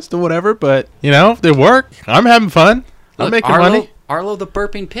the best or whatever, but, if they work, I'm having fun. I'm making money. Arlo the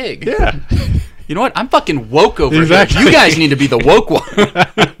burping pig. Yeah. You know what? I'm fucking woke over here. You guys need to be the woke one.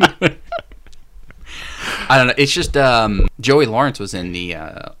 I don't know. It's just Joey Lawrence was in the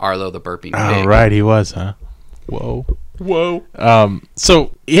Arlo the burping pig. Oh, right. He was, huh? Whoa.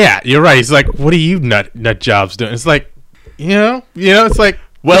 So, yeah, you're right. He's like, what are you nut jobs doing? It's like, it's like,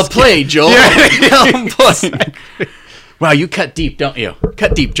 well played, Joel. Yeah. Well played. Wow, you cut deep, don't you?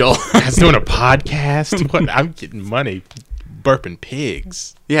 Cut deep, Joel. I was doing a podcast. What? I'm getting money burping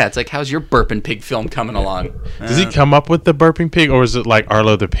pigs. Yeah, it's like, how's your burping pig film coming along? Does he come up with the burping pig, or is it like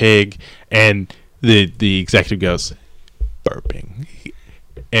Arlo the pig, and the executive goes, burping,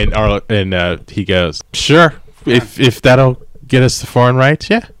 and Arlo and he goes, sure, if that'll get us the foreign rights?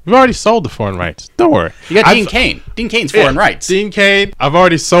 Yeah, we've already sold the foreign rights. Don't worry. You got Dean Cain. Dean Cain's foreign rights. Dean Cain. I've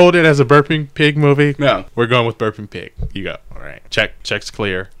already sold it as a Burping Pig movie. No. We're going with Burping Pig. You go. All right. Check's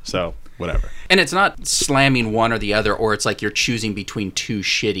clear. So, whatever. And it's not slamming one or the other, or it's like you're choosing between two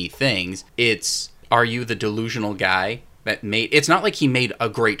shitty things. It's, are you the delusional guy that made... It's not like he made a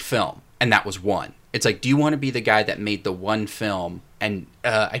great film, and that was one. It's like, do you want to be the guy that made the one film, and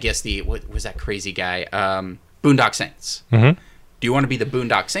I guess what was that crazy guy? Boondock Saints. Mm-hmm. Do you want to be the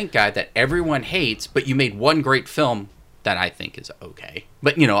Boondock Saint guy that everyone hates, but you made one great film that I think is okay?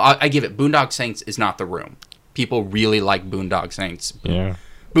 But, I give it, Boondock Saints is not The Room. People really like Boondock Saints. Yeah.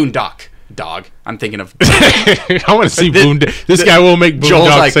 Boondock. Dog. I'm thinking of... I want to see Boondock. This guy will make Boondock Joel's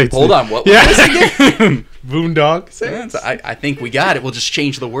like, Saints. Hold on, what was this again? Boondock Saints? I think we got it. We'll just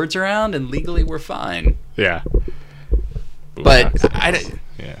change the words around, and legally we're fine. Yeah. But,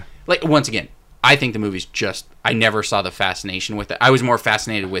 yeah. Like, once again, I think the movie's just... I never saw the fascination with it. I was more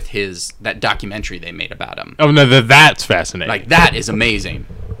fascinated with that documentary they made about him. Oh, no, that's fascinating. Like, that is amazing.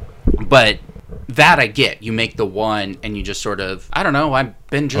 But... That I get. You make the one, and you just sort of, I don't know, I've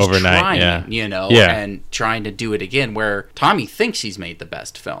been just trying, and trying to do it again, where Tommy thinks he's made the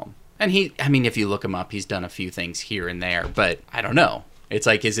best film. And if you look him up, he's done a few things here and there, but I don't know. It's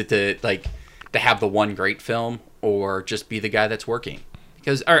like, is it to have the one great film, or just be the guy that's working?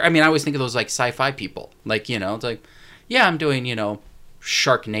 Because, I always think of those, like, sci-fi people. Like, it's like, yeah, I'm doing,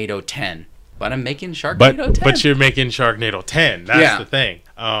 Sharknado 10. But I'm making Sharknado 10. But you're making Sharknado 10. That's the thing.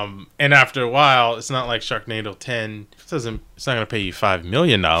 And after a while, it's not like Sharknado 10. It's not going to pay you $5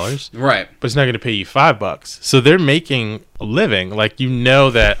 million. Right. But it's not going to pay you $5. So they're making a living. Like,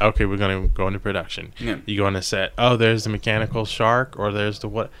 that, okay, we're going to go into production. Yeah. You go on a set. Oh, there's the mechanical shark, or there's the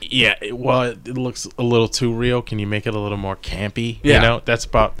what? Yeah, it looks a little too real. Can you make it a little more campy? Yeah. That's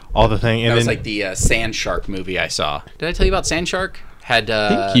about all the thing. And that was like the Sand Shark movie I saw. Did I tell you about Sand Shark? Had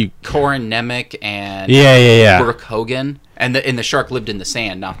Corin Nemec and Brooke Hogan, and the shark lived in the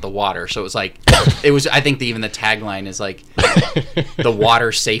sand, not the water. So it was like, I think even the tagline is like, the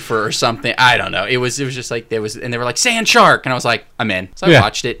water safer or something. I don't know. It was just like and they were like, Sand Shark, and I was like, I'm in. So I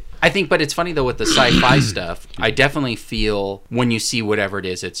watched it. I think, but it's funny though with the sci-fi stuff. I definitely feel when you see whatever it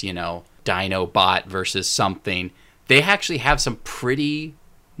is, it's Dinobot versus something. They actually have some pretty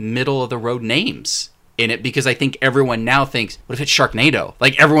middle of the road names in it, because I think everyone now thinks, what if it's Sharknado?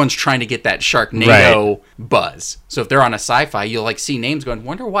 Like, everyone's trying to get that Sharknado buzz. So if they're on a sci-fi, you'll like see names going,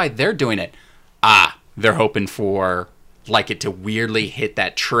 wonder why they're doing it. They're hoping for like it to weirdly hit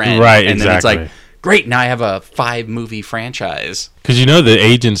that trend. Right, and then it's exactly. like, great, now I have a 5-movie franchise. Because the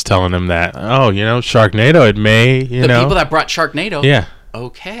agent's telling them that, Sharknado, it may, the people that brought Sharknado. Yeah.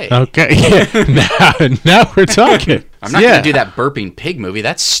 Okay. Yeah. Now we're talking. I'm not going to do that burping pig movie.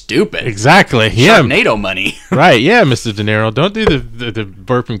 That's stupid. Exactly. Yeah. Sharknado money. Right. Yeah, Mr. De Niro. Don't do the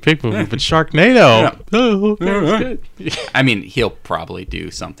burping pig movie, but Sharknado. Yeah. Oh, okay, that's good. He'll probably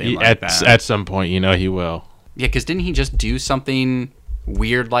do something like that. At some point, he will. Yeah, because didn't he just do something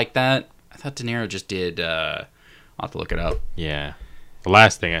weird like that? I thought De Niro just did. I'll have to look it up. Yeah. The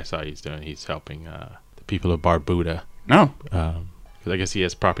last thing I saw he's doing, he's helping the people of Barbuda. No. Because I guess he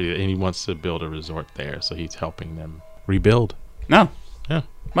has property and he wants to build a resort there, so he's helping them rebuild. No. Yeah.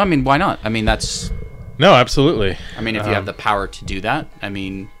 Well, why not? That's... No, absolutely. if you have the power to do that,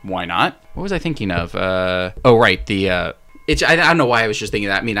 why not? What was I thinking of? Right. I don't know why I was just thinking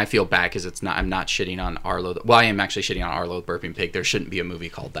that. I feel bad because I'm not shitting on Arlo. Well, I am actually shitting on Arlo the Burping Pig. There shouldn't be a movie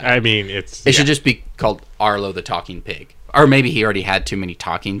called that. It should just be called Arlo the Talking Pig. Or maybe he already had too many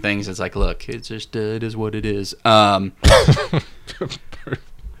talking things. It's like, look, it's just, it is what it is. But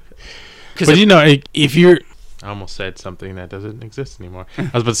if you're... I almost said something that doesn't exist anymore. I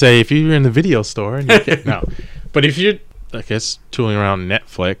was about to say, if you're in the video store... No. But if you're, I guess, tooling around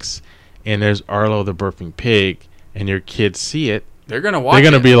Netflix, and there's Arlo the Burping Pig, and your kids see it... They're going to watch it.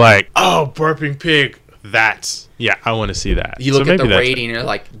 They're going to be like, oh, Burping Pig, I want to see that. You look at the rating, and you're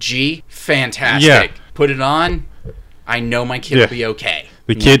like, G, fantastic. Yeah. Put it on... I know my kid will be okay.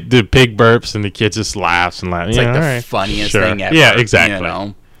 The pig burps and the kid just laughs and laughs. It's like the funniest thing ever. Yeah, exactly.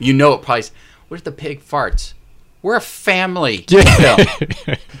 It probably. What if the pig farts? We're a family film.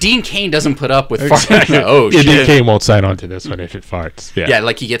 Dean Cain doesn't put up with farting. Oh shit! Dean Cain won't sign on to this one if it farts. Yeah,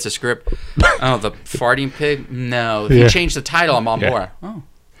 like he gets a script. Oh, the farting pig. No, if you change the title, I'm on board. Oh.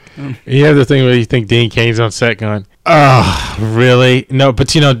 You have the thing where you think Dean Cain's on set going, oh, really? No, but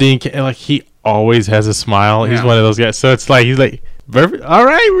Dean Cain, he always has a smile. He's one of those guys. So it's like, he's like, all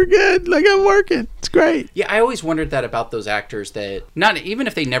right, we're good. Like, I'm working. It's great. Yeah, I always wondered that about those actors that, not even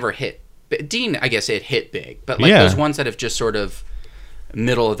if they never hit. Dean, I guess it hit big. But those ones that have just sort of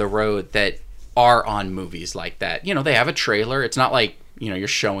middle of the road that are on movies like that. You know, they have a trailer. It's not like, you know, you're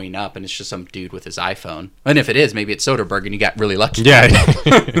showing up and it's just some dude with his iPhone. And if it is, maybe it's Soderbergh and you got really lucky. Yeah.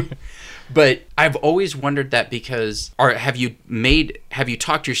 But I've always wondered that because have you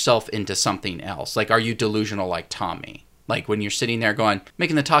talked yourself into something else? Like, are you delusional like Tommy? Like when you're sitting there going,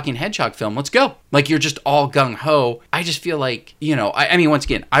 making the Talking Hedgehog film, let's go. Like you're just all gung-ho. I just feel like, you know, I mean, once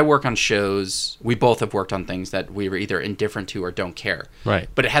again, I work on shows. We both have worked on things that we were either indifferent to or don't care. Right.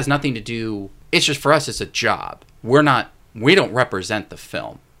 But it has nothing to do, it's just for us, it's a job. We don't represent the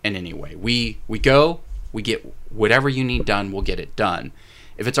film in any way. We go, we get whatever you need done, we'll get it done.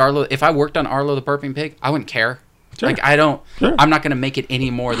 If it's Arlo, if I worked on Arlo the Burping Pig, I wouldn't care. Sure. Like I'm not going to make it any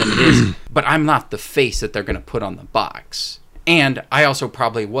more than it is, but I'm not the face that they're going to put on the box. And I also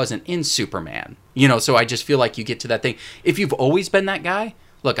probably wasn't in Superman, you know, so I just feel like you get to that thing. If you've always been that guy,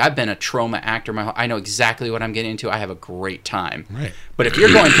 look, I've been a trauma actor. I know exactly what I'm getting into. I have a great time. Right. But if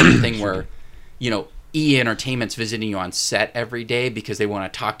you're going from the thing where, you know, E! Entertainment's visiting you on set every day because they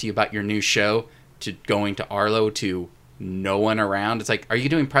want to talk to you about your new show, to going to Arlo to no one around, it's like, are you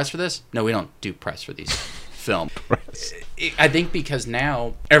doing press for this? No, we don't do press for these film. I think because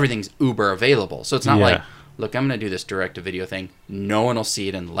now everything's uber available, so it's not like, look, I'm going to do this direct-to-video thing. No one will see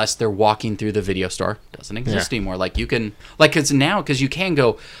it unless they're walking through the video store. Doesn't exist anymore. Like you can, like, because you can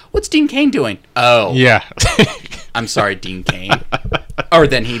go, what's Dean Cain doing? Oh, yeah. I'm sorry, Dean Cain. Or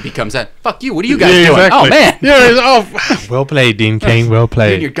then he becomes that. Fuck you. What are you guys doing? Exactly. Oh man. Yeah. Well played, Dean Cain. Well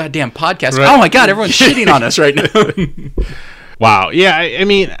played. Doing your goddamn podcast. Right. Oh my god, everyone's shitting on us right now. Wow. Yeah. I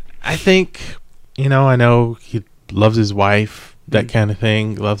mean, I think, you know, I know he loves his wife, that kind of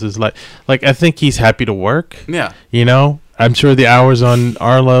thing. Loves his life. Like, I think he's happy to work. Yeah. You know, I'm sure the hours on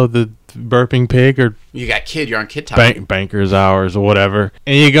Arlo, the Burping Pig, or you got you're on kid time. Banker's hours or whatever,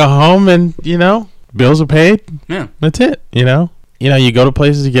 and you go home and, you know, bills are paid. Yeah. That's it. You know, you go to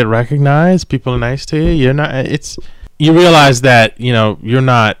places, you get recognized. People are nice to you. You realize that, you know, you're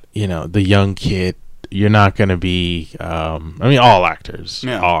not, you know, the young kid. You're not going to be, I mean, all actors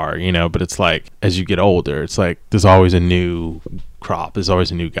are, you know, but it's like, as you get older, it's like, there's always a new crop. There's always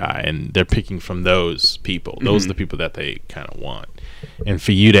a new guy, and they're picking from those people. Those are the people that they kind of want. And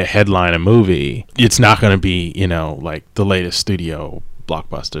for you to headline a movie, it's not going to be, you know, like the latest studio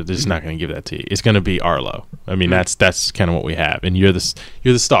blockbuster. They're just not going to give that to you. It's going to be Arlo. I mean, that's kind of what we have. And you're the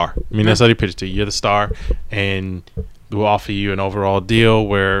star. I mean, that's how they pitch it to you. You're the star, and we'll offer you an overall deal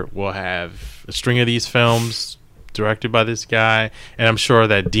where we'll have a string of these films directed by this guy, and I'm sure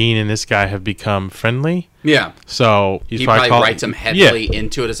that Dean and this guy have become friendly. Yeah. So he probably writes them heavily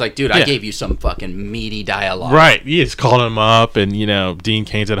into it. It's like, dude, I gave you some fucking meaty dialogue. Right. He's calling him up, and, you know, Dean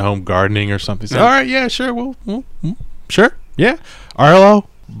Cain's at home gardening or something. So, all right, yeah, sure, we'll sure, yeah. Arlo,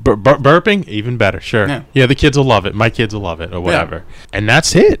 burping, even better, sure. Yeah, the kids will love it. My kids will love it, or whatever. Yeah. And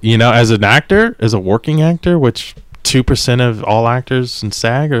that's it. You know, as an actor, as a working actor, which 2% of all actors in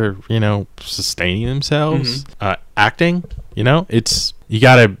SAG are, you know, sustaining themselves. Acting, you know, you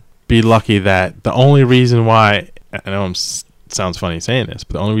gotta be lucky that the only reason why, I know it sounds funny saying this,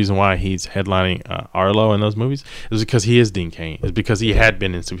 but the only reason why he's headlining Arlo in those movies is because he is Dean Cain. It's because he had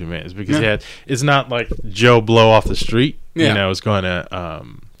been in Superman. It's because it's not like Joe Blow off the street, you know, is going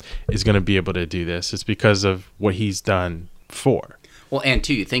to be able to do this. It's because of what he's done before. Well, and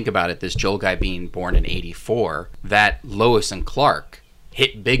too, you think about it, this Joel guy being born in 1984, that Lois and Clark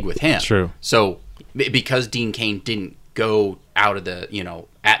hit big with him. True. So, because Dean Cain didn't go out of the, you know,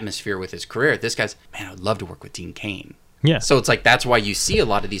 atmosphere with his career, this guy's, man, I would love to work with Dean Cain. Yeah. So it's like, that's why you see a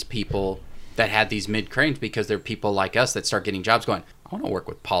lot of these people that had these mid-cranes, because they're people like us that start getting jobs going, I want to work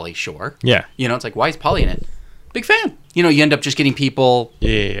with Pauly Shore. Yeah. You know, it's like, why is Pauly in it? Big fan. You know, you end up just getting people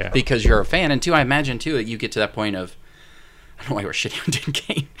because you're a fan. And two, I imagine, too, that you get to that point of, I don't know why we're shitting on Dean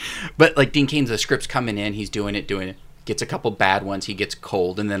Cain, but like Dean Cain's, the script's coming in, he's doing it, gets a couple bad ones, he gets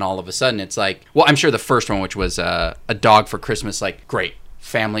cold, and then all of a sudden it's like, well, I'm sure the first one, which was A Dog for Christmas, like, great,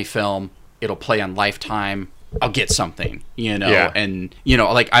 family film, it'll play on Lifetime, I'll get something, you know, and, you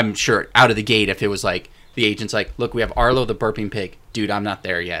know, like, I'm sure out of the gate, if it was like, the agent's like, look, we have Arlo the Burping Pig, dude, I'm not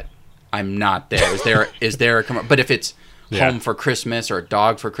there yet, I'm not there, is there a but if it's Home for Christmas or A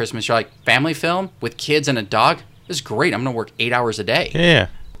Dog for Christmas, you're like, family film with kids and a dog, this is great. I'm going to work 8 hours a day. Yeah.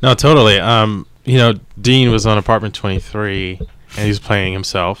 No, totally. You know, Dean was on Apartment 23, and he was playing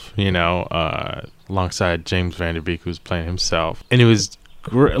himself, you know, alongside James Van Der Beek, who was playing himself. And it was,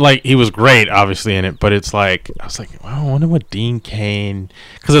 he was great, obviously, in it, but it's like, I was like, well, I wonder what Dean Cain,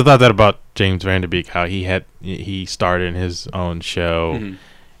 because I thought that about James Van Der Beek, how he started his own show,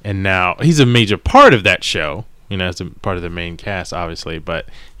 and now he's a major part of that show, you know, as a part of the main cast, obviously, but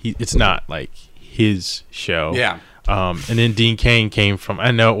it's not like his show. Yeah. And then Dean Cain came from,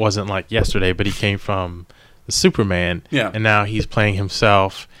 I know it wasn't like yesterday, but he came from the Superman. Yeah. And now he's playing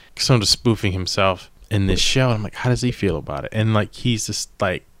himself, sort of spoofing himself in this show. And I'm like, how does he feel about it? And like, he's just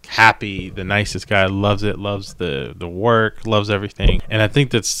like happy, the nicest guy, loves it, loves the work, loves everything. And I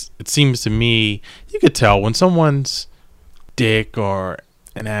think it seems to me, you could tell when someone's dick or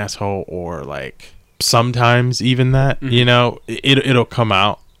an asshole, or like sometimes even that, you know, it'll come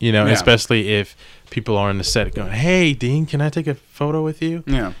out, you know, especially if people are on the set going, hey, Dean, can I take a photo with you?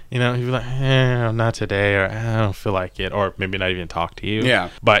 Yeah. You know, he'd be like, not today, or I don't feel like it, or maybe not even talk to you. Yeah.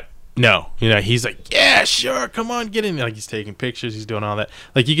 But no, you know, he's like, yeah, sure, come on, get in. Like, he's taking pictures, he's doing all that.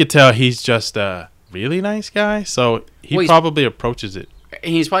 Like, you could tell he's just a really nice guy, so he probably approaches it.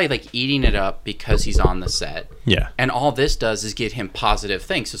 He's probably like eating it up because he's on the set. Yeah. And all this does is get him positive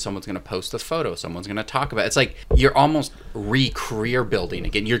things. So someone's going to post a photo. Someone's going to talk about it. It's like you're almost career building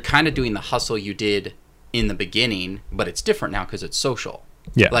again. You're kind of doing the hustle you did in the beginning, but it's different now because it's social.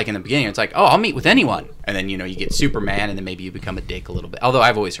 Yeah. Like in the beginning, it's like, oh, I'll meet with anyone. And then, you know, you get Superman, and then maybe you become a dick a little bit. Although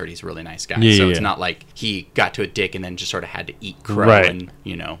I've always heard he's a really nice guy. So it's not like he got to a dick and then just sort of had to eat crow and,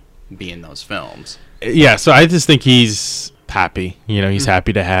 you know, be in those films. Yeah. So I just think he's happy. You know, he's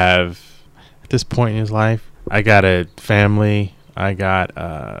happy to have, at this point in his life, I got a family. I got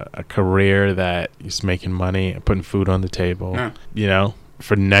a career that is making money and putting food on the table. Yeah. You know,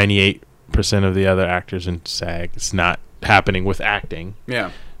 for 98% of the other actors in SAG, it's not happening with acting.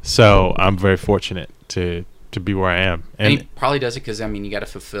 Yeah. So I'm very fortunate to be where I am. And he probably does it because, I mean, you got to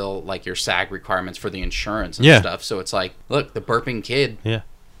fulfill like your SAG requirements for the insurance and stuff. So it's like, look, the burping kid. Yeah.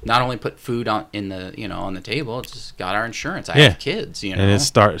 Not only put food on on the table, it's just got our insurance. I have kids, you know. And it's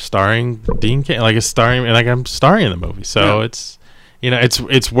starring Dean Cain, like it's starring, like I'm starring in the movie. So it's, you know,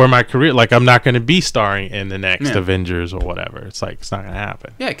 it's where my career, like I'm not going to be starring in the next Avengers or whatever. It's like, it's not going to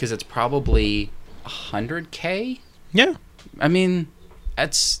happen. Yeah, because it's probably $100K. Yeah. I mean,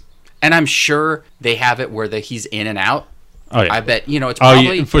 and I'm sure they have it where he's in and out. Oh yeah. I bet, you know, it's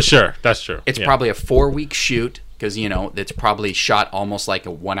probably for sure. That's true. It's probably a 4-week shoot. Because, you know, it's probably shot almost like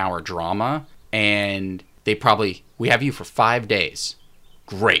a 1-hour drama. And we have you for 5 days.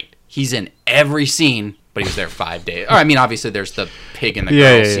 Great. He's in every scene, but he was there 5 days. Or, I mean, obviously there's the pig and the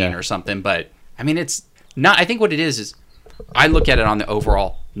girl scene or something. But, I mean, it's not, I think what it is I look at it on the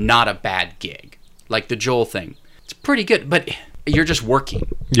overall, not a bad gig. Like the Joel thing. It's pretty good, but you're just working.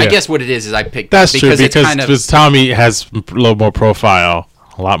 Yeah. I guess what it is I picked that because it's kind of, because Tommy has a little more profile,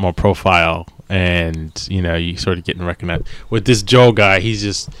 a lot more profile. And, you know, you sort of getting recognized. With this Joel guy,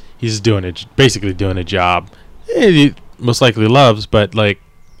 he's basically doing a job he most likely loves, but, like,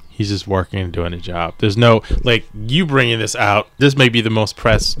 he's just working and doing a job. There's no, like, you bringing this out, this may be the most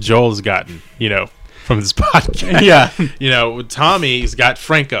press Joel's gotten, you know, from this podcast. Yeah. You know, with Tommy's got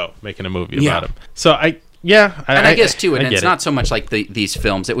Franco making a movie about him. So, I guess, too, and it's not so much like these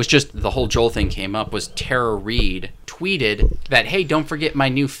films. It was just the whole Joel thing came up was Tara Reid tweeted that, hey, don't forget my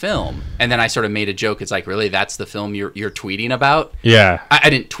new film. And then I sort of made a joke. It's like, really, that's the film you're tweeting about? Yeah.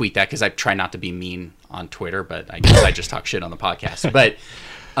 I didn't tweet that because I try not to be mean on Twitter, but I guess I just talk shit on the podcast. But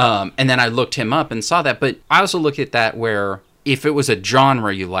and then I looked him up and saw that. But I also looked at that where if it was a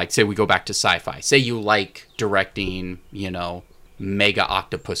genre you like, say we go back to sci-fi, say you like directing, you know, mega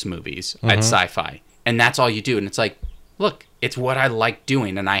octopus movies at sci-fi. And that's all you do. And it's like, look, it's what I like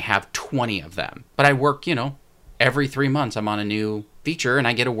doing. And I have 20 of them. But I work, you know, every 3 months I'm on a new feature. And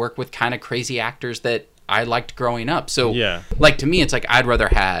I get to work with kind of crazy actors that I liked growing up. So, like, to me, it's like I'd rather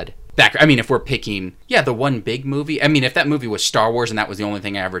had back. I mean, if we're picking, the one big movie. I mean, if that movie was Star Wars and that was the only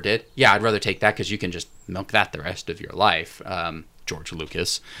thing I ever did, I'd rather take that because you can just milk that the rest of your life. George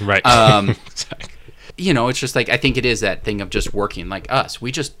Lucas. Right. You know, it's just like, I think it is that thing of just working like us.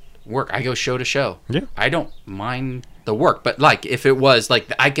 We just work. I go show to show. Yeah. I don't mind the work, but like if it was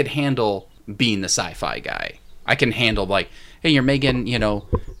like I could handle being the sci-fi guy. I can handle like, hey, you're making, you know,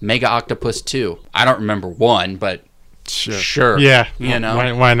 Mega Octopus 2. I don't remember 1, but sure. Yeah. You know.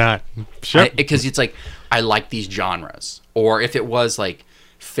 Why not? Sure. Because it's like I like these genres. Or if it was like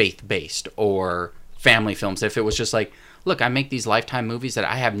faith-based or family films, if it was just like, look, I make these Lifetime movies that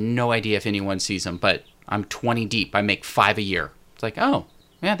I have no idea if anyone sees them, but I'm 20 deep. I make 5 a year. It's like, oh,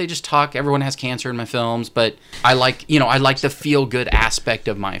 yeah, they just talk. Everyone has cancer in my films, but I like the feel-good aspect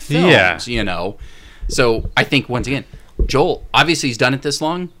of my films, you know. So I think, once again, Joel, obviously he's done it this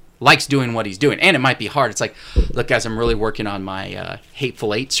long, likes doing what he's doing. And it might be hard. It's like, look, guys, I'm really working on my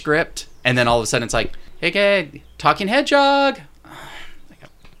Hateful Eight script. And then all of a sudden it's like, hey, guy, Talking Hedgehog. I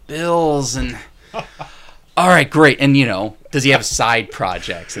got bills and... All right, great. And, you know, does he have side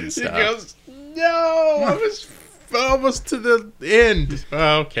projects and stuff? He goes, no, I was almost to the end.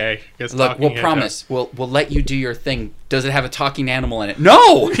 Oh, okay. Look, we'll promise. We'll let you do your thing. Does it have a talking animal in it?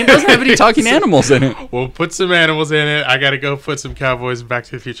 No! It doesn't have any talking animals in it. We'll put some animals in it. I got to go put some cowboys in Back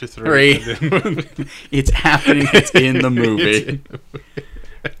to the Future 3. It's happening. It's in the movie.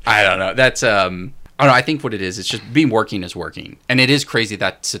 I don't know. That's... I don't know. I think what it is, it's just being working is working. And it is crazy,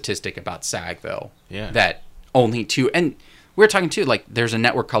 that statistic about SAG, though. Yeah. That only 2... And we were talking, too, like, there's a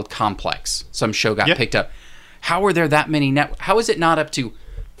network called Complex. Some show got picked up. How are there that many how is it not up to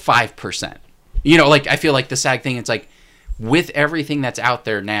 5%? You know, like, I feel like the SAG thing, it's like, with everything that's out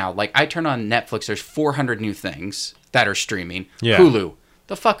there now, like, I turn on Netflix, there's 400 new things that are streaming. Yeah. Hulu.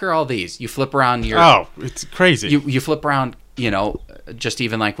 The fuck are all these? You flip around your... Oh, it's crazy. You flip around, you know, just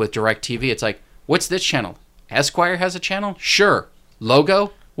even like with DirecTV, it's like, what's this channel? Esquire has a channel? Sure.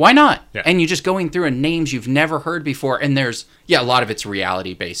 Logo? Why not? Yeah. And you're just going through names you've never heard before, and there's, a lot of it's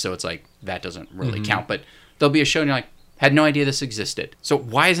reality-based, so it's like, that doesn't really count, but there'll be a show and you're like, had no idea this existed. So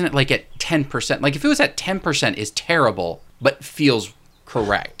why isn't it like at 10%? Like, if it was at 10% is terrible, but feels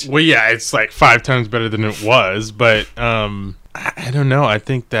correct. Well, yeah, it's like 5 times better than it was, but I don't know. I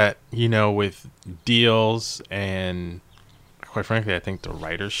think that, you know, with deals and, quite frankly, I think the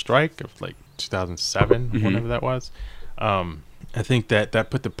writer's strike of like 2007, whenever that was, I think that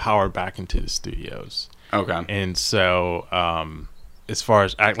put the power back into the studios. Okay. And so, as far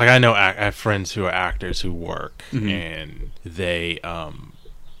as I have friends who are actors who work and they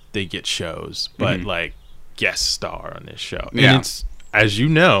get shows, but like guest star on this show. And it's, as you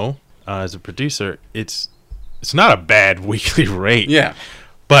know, as a producer, it's not a bad weekly rate. Yeah.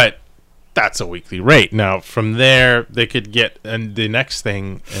 But that's a weekly rate. Now, from there, they could get the next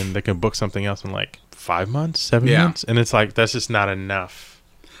thing, and they can book something else in like 5 months, 7 months, and it's like that's just not enough.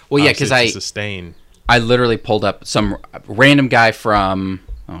 Well, yeah, because sustain. I literally pulled up some random guy from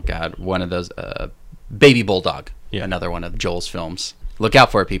one of those Baby Bulldog, another one of Joel's films. Look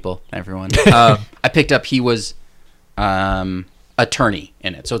out for it, people, everyone. I picked up he was attorney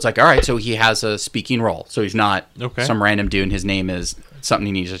in it, so it's like, all right, so he has a speaking role, so he's not some random dude, and his name is something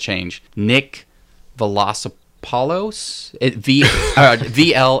he needs to change. Nick Velosopoulos,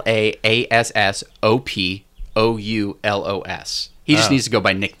 Vlassopoulos. He just needs to go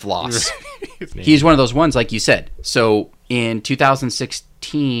by Nick Vloss. He's one of those ones, like you said. So in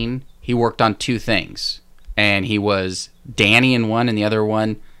 2016, he worked on 2 things, and he was Danny in one, and the other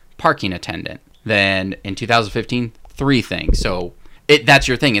one parking attendant. Then in 2015, 3 things. So that's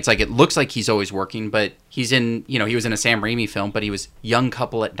your thing. It's like, it looks like he's always working, but he's in, he was in a Sam Raimi film, but he was young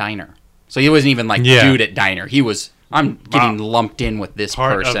couple at diner. So he wasn't even like dude at diner. He was, I'm getting lumped in with this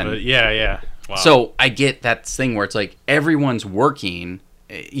person. Of it. Yeah. Wow. So I get that thing where it's like everyone's working,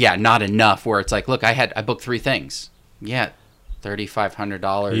 not enough. Where it's like, look, I booked 3 things,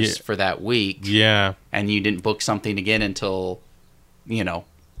 $3,500 for that week, and you didn't book something again until,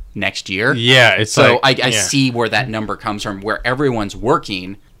 next year. Yeah, it's so like, I see where that number comes from, where everyone's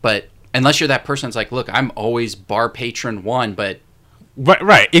working, but unless you're that person, it's like, look, I'm always bar patron 1, but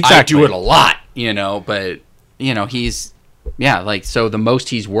right, exactly, I do it a lot, but he's. Yeah, like, so the most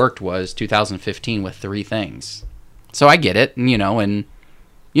he's worked was 2015 with 3 things. So I get it, and he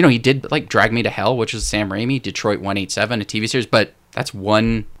did, like, Drag Me to Hell, which is Sam Raimi, Detroit 187, a TV series, but that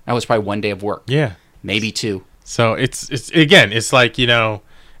was probably 1 day of work. Yeah. Maybe 2. So it's again, it's like,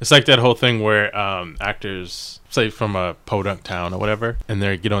 it's like that whole thing where actors, say from a podunk town or whatever, and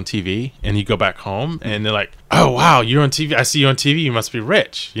they get on TV, and you go back home, and they're like, oh, wow, you're on TV, I see you on TV, you must be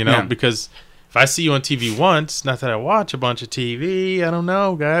rich, because... If I see you on TV once, not that I watch a bunch of TV, I don't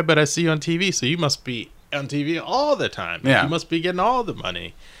know, guy, but I see you on TV, so you must be on TV all the time. Yeah. You must be getting all the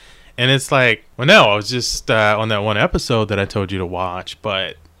money. And it's like, well, no, I was just on that one episode that I told you to watch,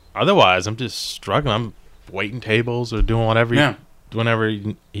 but otherwise, I'm just struggling. I'm waiting tables or doing whatever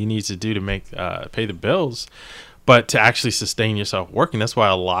he needs to do to make pay the bills. But to actually sustain yourself working, that's why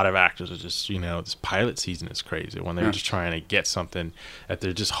a lot of actors are just, this pilot season is crazy when they're just trying to get something that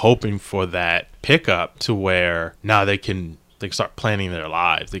they're just hoping for that pickup to where now they can start planning their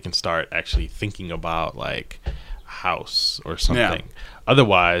lives. They can start actually thinking about like a house or something. Yeah.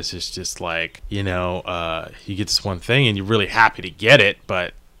 Otherwise, it's just like, you get this one thing and you're really happy to get it,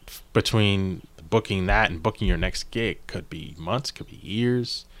 but between booking that and booking your next gig could be months, could be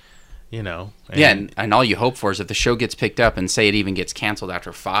years. And all you hope for is if the show gets picked up and say it even gets canceled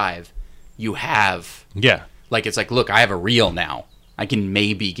after 5, you have like, it's like, look, I have a reel now. I can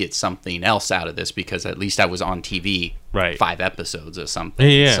maybe get something else out of this because at least I was on TV 5 episodes or something.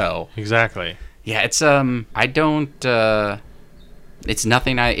 Yeah, so exactly. Yeah, it's I don't it's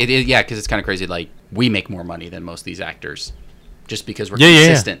nothing because it's kind of crazy. Like, we make more money than most of these actors, just because we're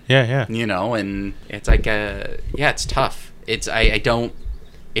consistent. Yeah. You know, and it's like, it's tough. It's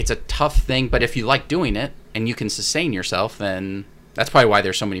a tough thing, but if you like doing it and you can sustain yourself, then that's probably why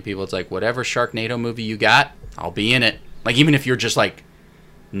there's so many people. It's like, whatever Sharknado movie you got, I'll be in it. Like, even if you're just like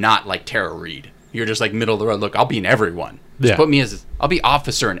not like Tara Reid, you're just like middle of the road. Look, I'll be in everyone. Just put me I'll be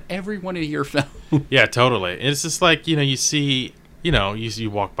officer in every one of your films. Yeah, totally. It's just like, you see,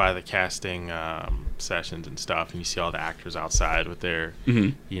 you walk by the casting sessions and stuff, and you see all the actors outside with their,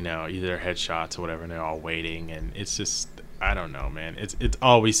 either headshots or whatever, and they're all waiting, and it's just, I don't know, man. It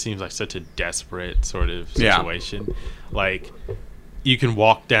always seems like such a desperate sort of situation. Yeah. Like, you can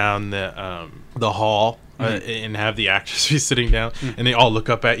walk down the hall and have the actors be sitting down, and they all look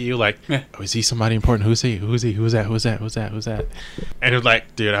up at you like, oh, is he somebody important? Who's he? Who's that? And it's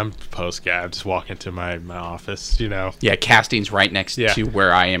like, dude, I'm post guy. I'm just walking to my office, Yeah, casting's right next to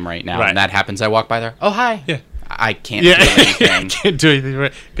where I am right now. Right. And that happens. I walk by there. Oh, hi. Yeah. I can't do anything. I can't do anything.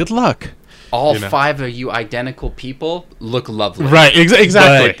 Right. Good luck. All 5 of you identical people look lovely. Right,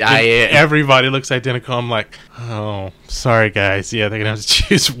 exactly. But everybody looks identical. I'm like, oh, sorry, guys. Yeah, they're going to have to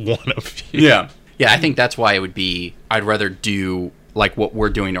choose one of you. Yeah. Yeah, I think that's why it would be, I'd rather do like what we're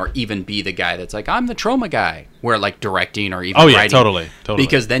doing, or even be the guy that's like, I'm the trauma guy. Where like directing or even writing. Totally.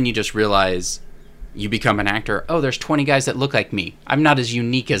 Because then you just realize you become an actor. Oh, there's 20 guys that look like me. I'm not as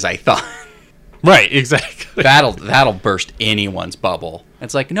unique as I thought. Right, exactly. That'll burst anyone's bubble.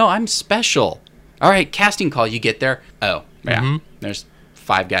 It's like, no, I'm special. All right, casting call. You get there. Oh, yeah. There's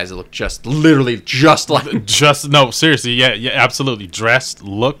 5 guys that look literally just like. No, seriously, yeah, absolutely. Dressed,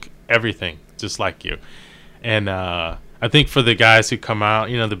 look, everything just like you. And I think for the guys who come out,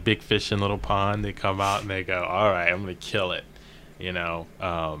 the big fish in little pond, they come out and they go, all right, I'm gonna kill it.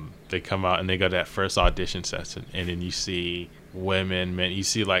 They come out and they go to that first audition session, and then you see women, men. You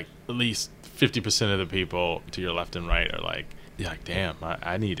see like at least 50% of the people to your left and right are like, you're like, damn,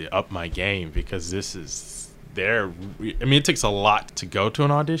 I need to up my game, because this is it takes a lot to go to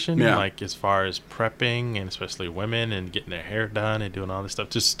an audition, like as far as prepping, and especially women, and getting their hair done and doing all this stuff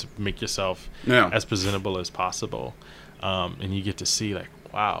just to make yourself as presentable as possible. And you get to see like,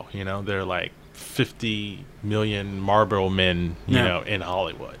 wow, they're like 50 million Marlboro men, in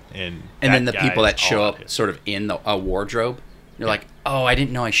Hollywood. And then the people that show up sort of in a wardrobe, you're like, oh, I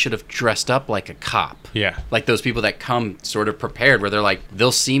didn't know I should have dressed up like a cop. Yeah. Like those people that come sort of prepared, where they're like,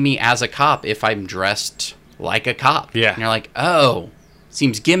 they'll see me as a cop if I'm dressed like a cop. Yeah. And you're like, oh,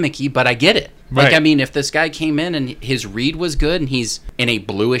 seems gimmicky, but I get it. Right. Like, I mean, if this guy came in and his read was good and he's in a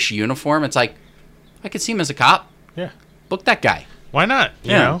bluish uniform, it's like, I could see him as a cop. Yeah. Book that guy. Why not?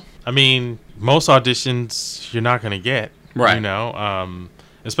 You know? I mean, most auditions you're not going to get. Right.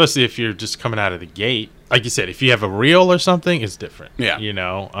 Especially if you're just coming out of the gate. Like you said, if you have a reel or something, it's different. Yeah.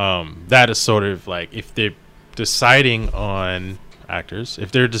 That is sort of like, if they're deciding on actors,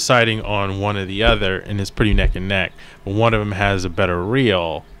 if they're deciding on one or the other, and it's pretty neck and neck, but one of them has a better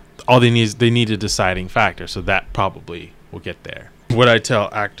reel, all they need a deciding factor. So that probably will get there. What I tell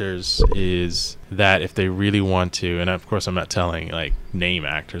actors is that if they really want to, and of course I'm not telling like name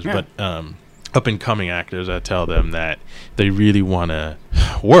actors, but up and coming actors, I tell them that they really want to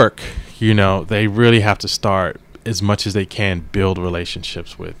work, they really have to start as much as they can, build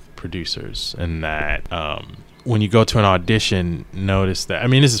relationships with producers, and that when you go to an audition, notice that,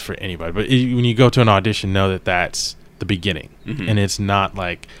 this is for anybody, but when you go to an audition, know that that's the beginning. Mm-hmm. And it's not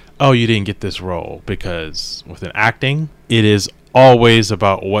like, oh, you didn't get this role, because with an acting, it is always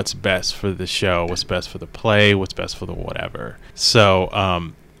about what's best for the show, what's best for the play, what's best for the whatever.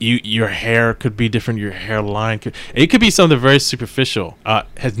 So your hair could be different, your hairline could be something very superficial,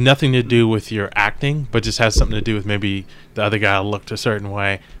 has nothing to do with your acting, but just has something to do with maybe the other guy looked a certain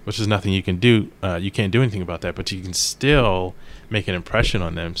way, which is nothing you can do. You can't do anything about that, but you can still make an impression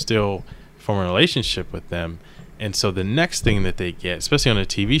on them, still form a relationship with them. And so the next thing that they get, especially on a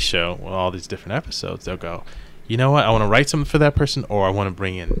TV show with all these different episodes, they'll go, you know what, I want to write something for that person, or I want to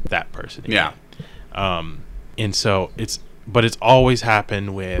bring in that person again. And so it's always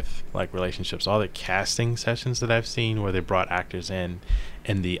happened with like relationships. All the casting sessions that I've seen where they brought actors in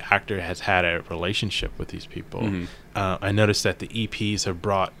and the actor has had a relationship with these people. Mm-hmm. I noticed that the EPs have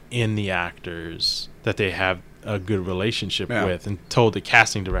brought in the actors that they have a good relationship with, and told the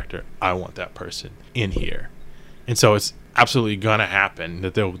casting director, I want that person in here. And so it's absolutely gonna happen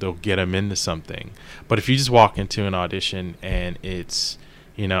that they'll get them into something. But if you just walk into an audition and it's,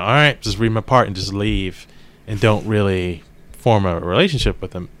 all right, just read my part and just leave, and don't really form a relationship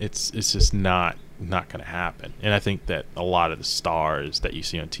with them, it's just not not going to happen. And I think that a lot of the stars that you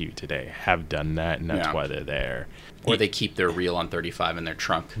see on TV today have done that, and that's why they're there. Or they keep their reel on 35 in their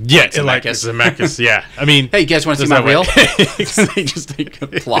trunk. Yeah, like Zemeckis. Yeah, I mean, hey, you guys want to see my reel? They just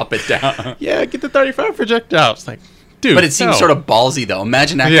plop it down. Yeah, get the 35 projectile. It's like, dude. But it seems sort of ballsy, though.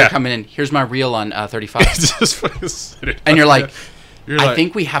 Imagine actor coming in. Here's my reel on 35, and you're like, I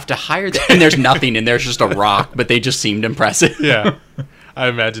think we have to hire them. And there's nothing, and there's just a rock, but they just seemed impressive. Yeah. I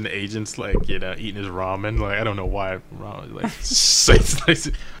imagine the agents like, you know, eating his ramen. Like, I don't know why ramen.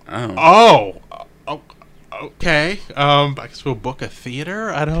 Okay. I guess we'll book a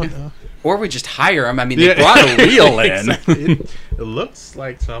theater. I don't know. Or we just hire him. I mean, they brought a reel in. It looks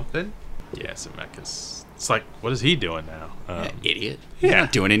like something. Yeah, Zemeckis. It's like, what is he doing now? Idiot. He's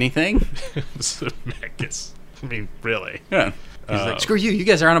not doing anything. Zemeckis. I mean, really. Yeah. He's like, screw you. You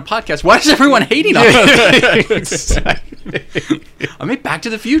guys are on a podcast. Why is everyone hating on us? Exactly. I made Back to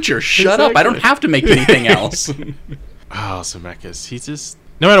the Future. Shut up. I don't have to make anything else. Zemeckis. He's just,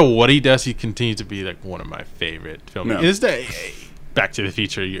 no matter what he does, he continues to be like one of my favorite filmmakers. Is that Back to the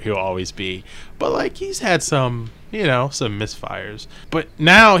Future? He'll always be. But like, he's had some, you know, some misfires. But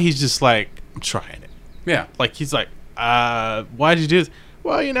now he's just like, I'm trying it. Yeah. Like, he's like, why did you do this?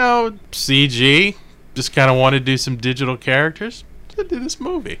 Well, you know, CG. Just kind of want to do some digital characters to do this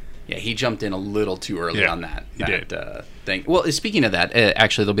movie. Yeah, he jumped in a little too early on that thing. Well, speaking of that,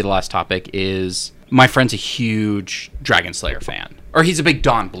 actually, that'll be the last topic. Is my friend's a huge Dragon Slayer fan, or he's a big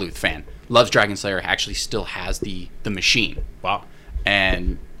Don Bluth fan. Loves Dragon Slayer. Actually, still has the machine. Wow.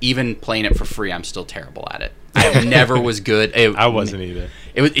 And even playing it for free, I'm still terrible at it. I never was good. I wasn't either.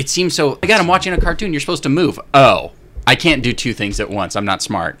 It seems so. God, I'm watching a cartoon. You're supposed to move. Oh, I can't do two things at once. I'm not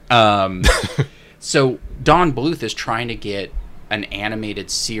smart. So Don Bluth is trying to get an animated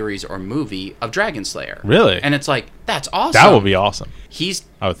series or movie of Dragon Slayer. Really? And it's like, that's awesome. That would be awesome.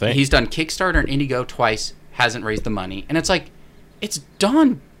 I would think. He's done Kickstarter and Indiegogo twice, hasn't raised the money. And it's like, it's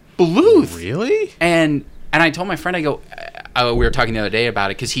Don Bluth. Really? And I told my friend, I go, we were talking the other day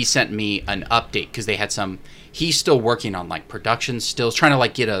about it because he sent me an update because they had he's still working on like production stills, trying to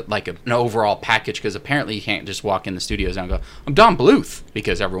like get an overall package because apparently you can't just walk in the studios and go, I'm Don Bluth,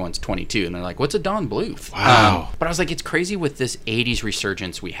 because everyone's 22 and they're like, what's a Don Bluth? Wow. But I was like, it's crazy with this 80s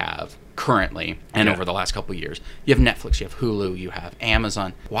resurgence we have currently and over the last couple of years. You have Netflix, you have Hulu, you have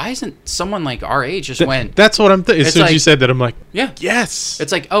Amazon. Why isn't someone like our age just went? That's what I'm thinking. As soon as you said that, I'm like, yeah, yes.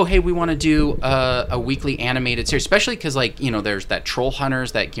 It's like, oh, hey, we want to do a weekly animated series, especially because like, you know, there's that Troll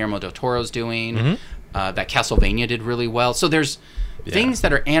Hunters that Guillermo del Toro's doing. Mm-hmm. That Castlevania did really well. So there's things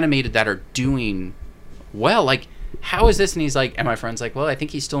that are animated that are doing well. Like, how is this? And he's like, and my friend's like, well, I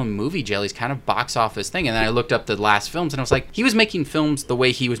think he's still in movie jail. He's kind of box office thing. And then I looked up the last films, and I was like, he was making films the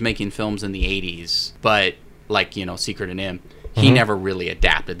way he was making films in the 80s. But, like, you know, Secret and Him, he never really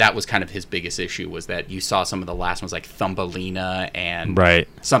adapted. That was kind of his biggest issue, was that you saw some of the last ones, like Thumbelina and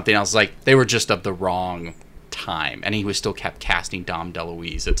something else. Like, they were just of the wrong time, and he was still kept casting Dom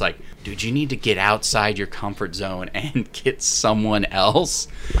DeLuise. It's like, dude, you need to get outside your comfort zone and get someone else.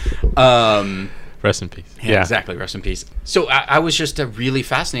 Rest in peace. Yeah, exactly. Rest in peace. So I was just really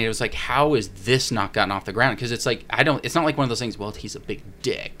fascinated. It was like, how is this not gotten off the ground? Because it's like, it's not like one of those things, well, he's a big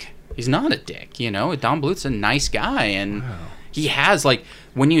dick. He's not a dick, you know? Don Bluth's a nice guy, and he has, like,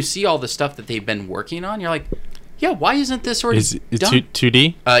 when you see all the stuff that they've been working on, you're like, yeah, why isn't this already done?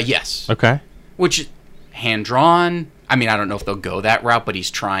 2D? Yes. Okay. Which, hand-drawn, I mean, I don't know if they'll go that route, but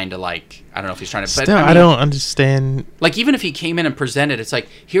he's trying to, like, I don't know if he's trying to... Still, but, I don't understand... Like, even if he came in and presented, it's like,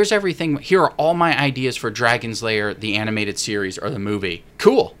 here's everything, here are all my ideas for Dragon Slayer, the animated series, or the movie.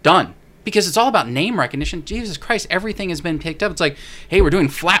 Cool, done. Because it's all about name recognition. Jesus Christ, everything has been picked up. It's like, hey, we're doing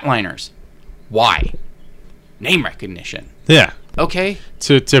Flatliners. Why? Name recognition. Yeah. Okay.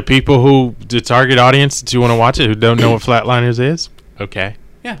 To people who, the target audience that you want to watch it, who don't know what Flatliners is, okay.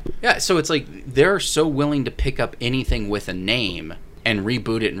 Yeah. So it's like they're so willing to pick up anything with a name and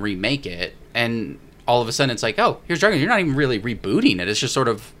reboot it and remake it, and all of a sudden it's like, oh, here's Dragon. You're not even really rebooting it. It's just sort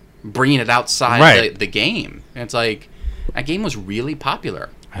of bringing it outside the game. And it's like, that game was really popular.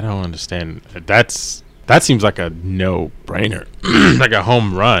 I don't understand. That seems like a no-brainer, like a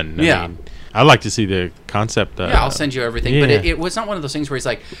home run. I mean, I'd like to see the concept. I'll send you everything. Yeah. But it was not one of those things where he's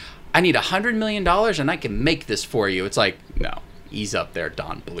like, I need $100 million and I can make this for you. It's like, no. Ease up there,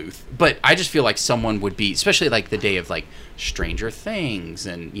 Don Bluth. But I just feel like someone would be, especially like the day of like Stranger Things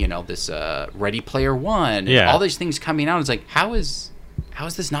and, you know, this Ready Player One and all these things coming out. It's like, how is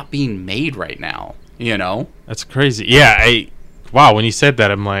this not being made right now? You know? That's crazy. Yeah. Wow. When you said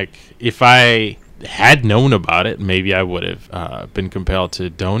that, I'm like, if I had known about it, maybe I would have been compelled to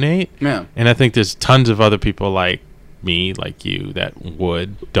donate. Yeah. And I think there's tons of other people like me, like you, that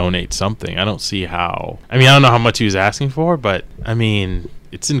would donate something. I don't see how. I mean, I don't know how much he was asking for, but I mean,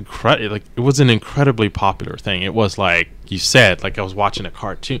 it's incredible. Like, it was an incredibly popular thing. It was like you said, like I was watching a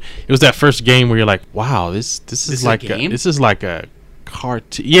cartoon. It was that first game where you're like, wow, this is like a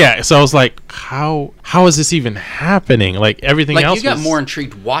cartoon. Yeah, so I was like, how is this even happening? Like, everything like, else, you got more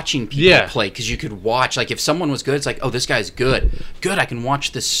intrigued watching people play, because you could watch, like, if someone was good, it's like, oh, this guy's good, I can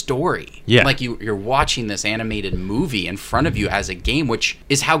watch this story. Like, you're watching this animated movie in front of you as a game, which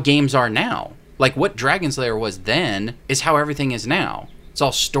is how games are now. Like, what Dragon Slayer was then is how everything is now. It's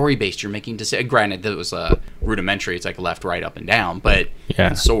all story based. You're making decisions. Granted, it was rudimentary. It's like left, right, up, and down, but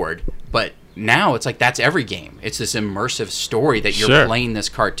and sword. But now it's like that's every game. It's this immersive story that you're playing this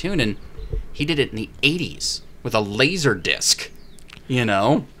cartoon, and he did it in the 80s with a laser disc. You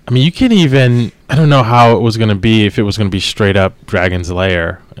know? I mean, you can't even. I don't know how it was going to be, if it was going to be straight up Dragon's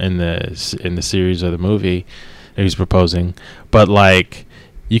Lair in the series or the movie that he's proposing, but like,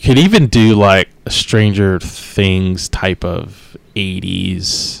 you could even do like a Stranger Things type of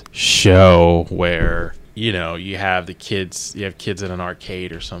 80s show where, you know, you have kids in an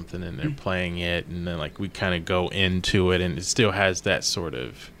arcade or something, and they're playing it, and then like we kind of go into it, and it still has that sort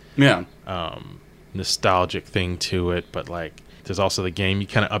of nostalgic thing to it, but like there's also the game. You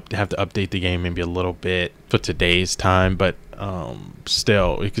kind of have to update the game maybe a little bit for today's time, but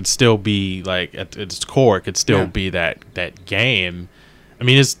still, it could still be like at its core, it could still be that game. I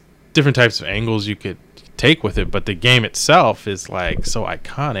mean, there's different types of angles you could take with it, but the game itself is like so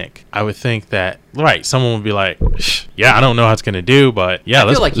iconic. I would think that someone would be like, yeah, I don't know how it's gonna do, but yeah,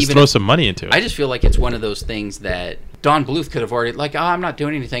 let's throw some money into it. I just feel like it's one of those things that Don Bluth could have already, like, I'm not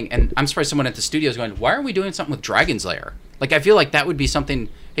doing anything, and I'm surprised someone at the studio is going, why aren't we doing something with Dragon's Lair? Like, I feel like that would be something.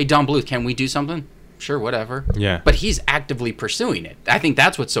 Hey, Don Bluth, can we do something? Sure, whatever. Yeah. But he's actively pursuing it. I think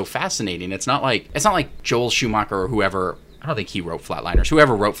that's what's so fascinating. It's not like Joel Schumacher or whoever. I don't think he wrote Flatliners.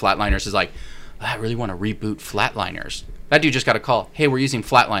 Whoever wrote Flatliners is like, I really want to reboot Flatliners. That dude just got a call. Hey, we're using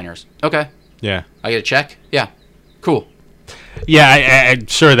Flatliners. Okay. Yeah. I get a check? Yeah. Cool. Yeah, I'm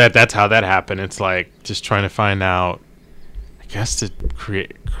sure that's how that happened. It's like just trying to find out, I guess the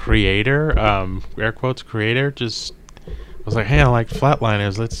creator, air quotes, creator, just was like, hey, I like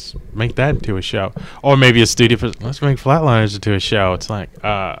Flatliners. Let's make that into a show. Or maybe a studio, let's make Flatliners into a show. It's like,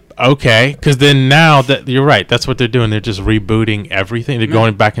 okay. Because then now, that you're right, that's what they're doing. They're just rebooting everything. They're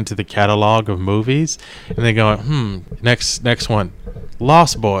going back into the catalog of movies. And they're going, next one.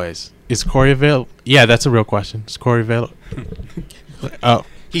 Lost Boys. Is Corey available? Yeah, that's a real question. Is Corey available?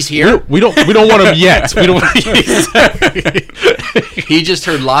 He's here. We don't want him yet. We don't. He just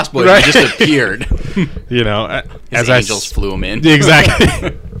heard Lost Boys. Right. He just appeared. You know, as angels flew him in.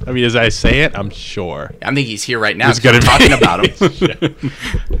 Exactly. I mean, as I say it, I'm sure. I think he's here right now. We're talking about him.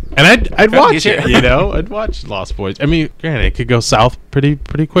 And I'd watch it. You know, I'd watch Lost Boys. I mean, granted, it could go south pretty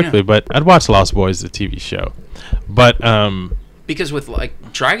quickly, but I'd watch Lost Boys, the TV show. But because with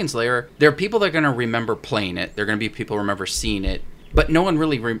like Dragon's Lair, there are people that are going to remember playing it. There are going to be people who remember seeing it. But no one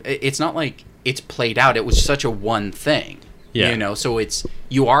really. It's not like it's played out. It was such a one thing. Yeah. You know, so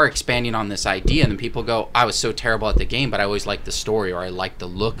you are expanding on this idea, and then people go, I was so terrible at the game, but I always liked the story, or I liked the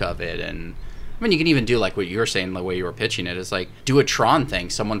look of it. And I mean, you can even do like what you're saying, the way you were pitching it is like, do a Tron thing.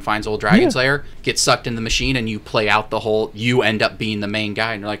 Someone finds old Dragon's Lair, gets sucked in the machine, and you play out the whole, you end up being the main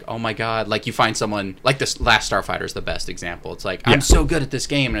guy, and you're like, oh my God. Like, you find someone, like this Last Starfighter is the best example. It's like, I'm so good at this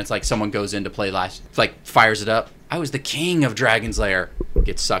game, and it's like someone goes in to play fires it up. I was the king of Dragon's Lair.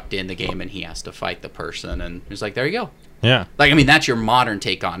 Gets sucked in the game, and he has to fight the person, and he's like, there you go. Yeah. Like, I mean, that's your modern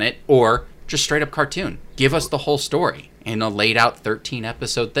take on it, or just straight up cartoon. Give us the whole story in a laid out 13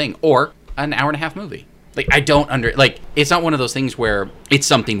 episode thing, or an hour and a half movie. Like, I don't it's not one of those things where it's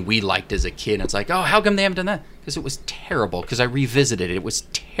something we liked as a kid, and it's like, oh, how come they haven't done that? Because it was terrible. Because I revisited it. It was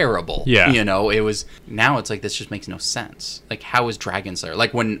terrible. Yeah. You know, now it's like, this just makes no sense. Like, how is Dragon's Lair?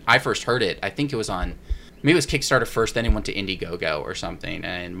 Like, when I first heard it, I think it was on, maybe it was Kickstarter first, then it went to Indiegogo or something,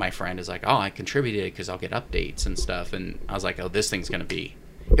 and my friend is like, oh, I contributed because I'll get updates and stuff, and I was like, oh, this thing's going to be...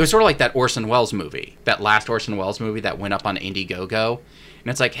 It was sort of like that Orson Welles movie, that last Orson Welles movie that went up on Indiegogo,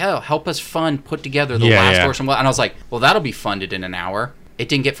 and it's like, hell, help us put together the last Orson Welles, and I was like, well, that'll be funded in an hour. It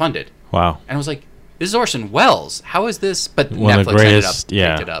didn't get funded. Wow. And I was like, this is Orson Welles. How is this? But Netflix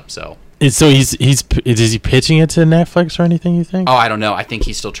picked it up, so... So is he pitching it to Netflix or anything, you think? Oh, I don't know. I think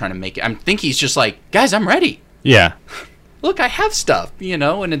he's still trying to make it. I think he's just like, guys, I'm ready. Yeah. Look, I have stuff, you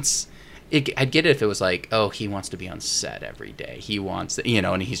know, and I'd get it if it was like, oh, he wants to be on set every day. He wants, you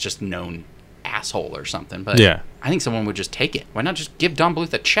know, and he's just known asshole or something. But yeah. I think someone would just take it. Why not just give Don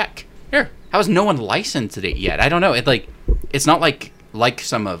Bluth a check? Here. How has no one licensed it yet? I don't know. It's not like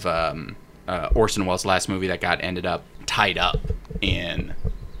some of Orson Welles' last movie that ended up tied up in,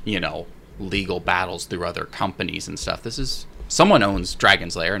 legal battles through other companies and stuff. This is someone owns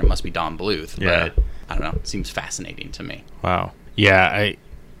Dragon's Lair, and it must be Don Bluth. Yeah. But I don't know. It seems fascinating to me. Wow. Yeah,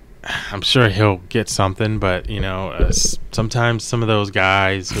 I'm sure he'll get something, but sometimes some of those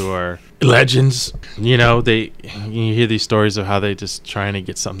guys who are legends, you hear these stories of how they just trying to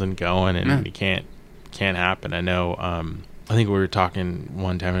get something going and it can't happen. I know. I think we were talking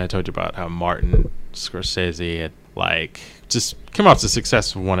one time, and I told you about how Martin Scorsese had just come out to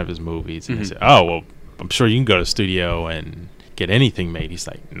success with one of his movies, and he said, "Oh well, I'm sure you can go to the studio and get anything made." He's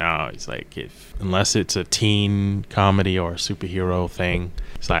like, "No," he's like, unless it's a teen comedy or a superhero thing,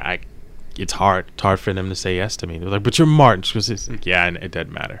 it's like it's hard for them to say yes to me. They're like, "But you're Martin Scorsese." Like, yeah, and it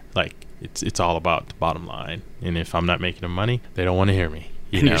doesn't matter. Like it's all about the bottom line, and if I'm not making them money, they don't want to hear me.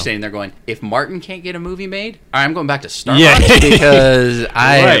 You're saying they're going, if Martin can't get a movie made, I'm going back to Starbucks because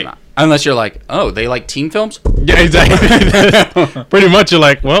unless you're like, oh, they like teen films? Yeah, exactly. Pretty much you're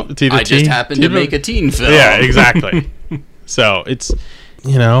like, well, it's either I just happened to make a teen film. Yeah, exactly. So it's,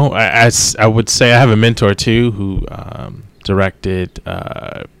 I would say I have a mentor too who directed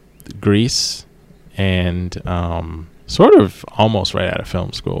Grease and sort of almost right out of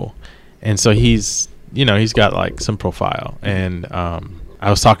film school. And so he's got some profile. And I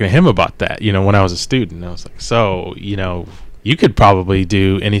was talking to him about that, when I was a student. I was like, so, you could probably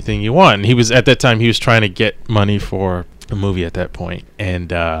do anything you want. And he was, at that time, he was trying to get money for a movie at that point. And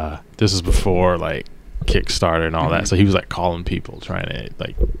this was before, Kickstarter and all that. So he was, calling people, trying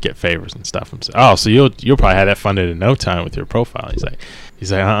to, get favors and stuff. And so, so you'll probably have that funded in no time with your profile. He's like,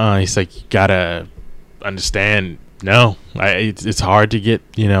 He's like, you got to understand, no, it's hard to get,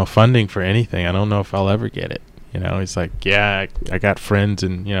 funding for anything. I don't know if I'll ever get it. He's like, yeah, I got friends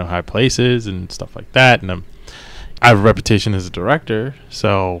in, high places and stuff like that. And I have a reputation as a director.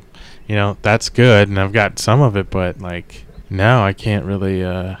 So, that's good. And I've got some of it, but no, I can't really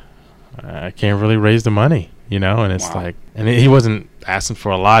raise the money, and it's and he wasn't asking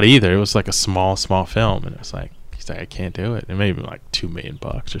for a lot either. It was a small film. And it was he's like, I can't do it. It may be $2 million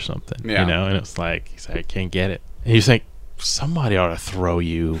or something, and it's he's like, I can't get it. And he's like, somebody ought to throw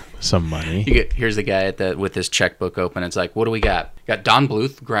you some money. Here's the guy with his checkbook open. It's like, what do we got? Got Don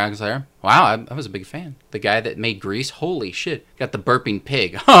Bluth, Dragon's Lair. Wow, I was a big fan. The guy that made Grease. Holy shit. Got the burping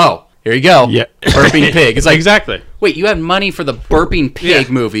pig. Oh, here you go. Yeah. Burping pig. It's like, exactly. Wait, you had money for the burping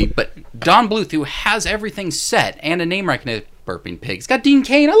pig movie, but Don Bluth, who has everything set and a name recognition, burping pig. It's got Dean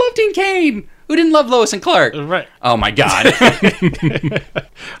Cain. I love Dean Cain. Who didn't love Lois and Clark? Right. Oh my God.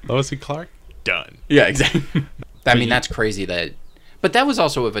 Lois and Clark? Done. Yeah, exactly. I mean, that's crazy but that was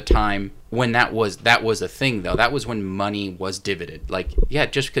also of a time when that was a thing, though. That was when money was divided.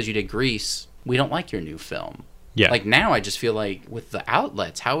 Just because you did Grease, we don't like your new film. Yeah. Now I just feel like with the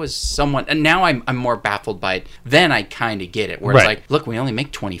outlets, how is someone... And now I'm more baffled by it. Then I kind of get it. Where it's look, we only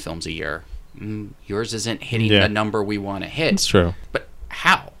make 20 films a year. Yours isn't hitting the number we want to hit. That's true. But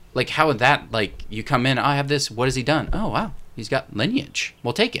how? How would that... you come in, I have this, what has he done? Oh, wow. He's got lineage.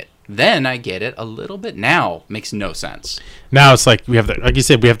 We'll take it. Then I get it a little bit. Now makes no sense. Now it's we have like you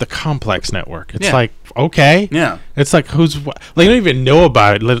said, we have the complex network. It's okay. Yeah. It's who's you don't even know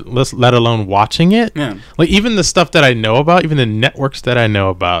about it, let alone watching it. Yeah. Even the stuff that I know about, even the networks that I know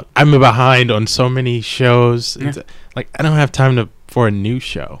about, I'm behind on so many shows. Yeah. I don't have time for a new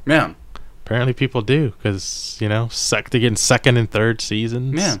show. Yeah. Apparently people do because they're getting second and third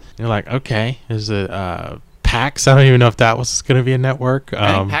seasons. Yeah. You're like, okay, there's a PAX. I don't even know if that was going to be a network.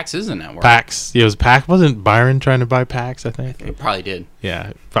 I think PAX is a network. PAX. It was PAX. Wasn't Byron trying to buy PAX, I think? He probably did.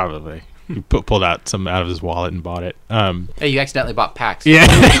 Yeah, probably. He pulled out some out of his wallet and bought it. Hey, you accidentally bought PAX. Yeah.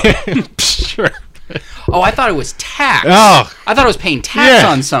 Sure. Oh, I thought it was tax. Oh. I thought I was paying tax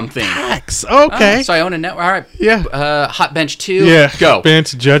on something. Tax. Okay. So I own a network. All right. Yeah. Hot Bench 2. Yeah. Go.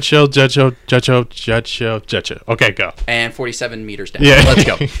 Bench, Judge Show. Okay, go. And 47 meters down. Yeah. Let's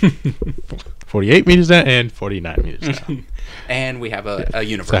go. 48 meters down and 49 meters down. And we have a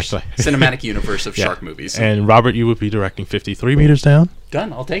universe. Exactly. Cinematic universe of shark movies. And Robert, you would be directing 53 meters down.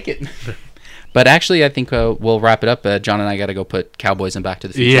 Done. I'll take it. But actually, I think we'll wrap it up. John and I got to go put Cowboys in Back to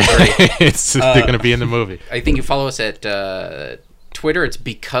the Future 3. They're going to be in the movie. I think you follow us at Twitter. It's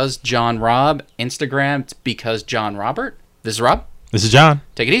Because John Rob. Instagram, it's Because John Robert. This is Rob. This is John.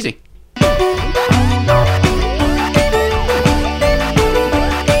 Take it easy.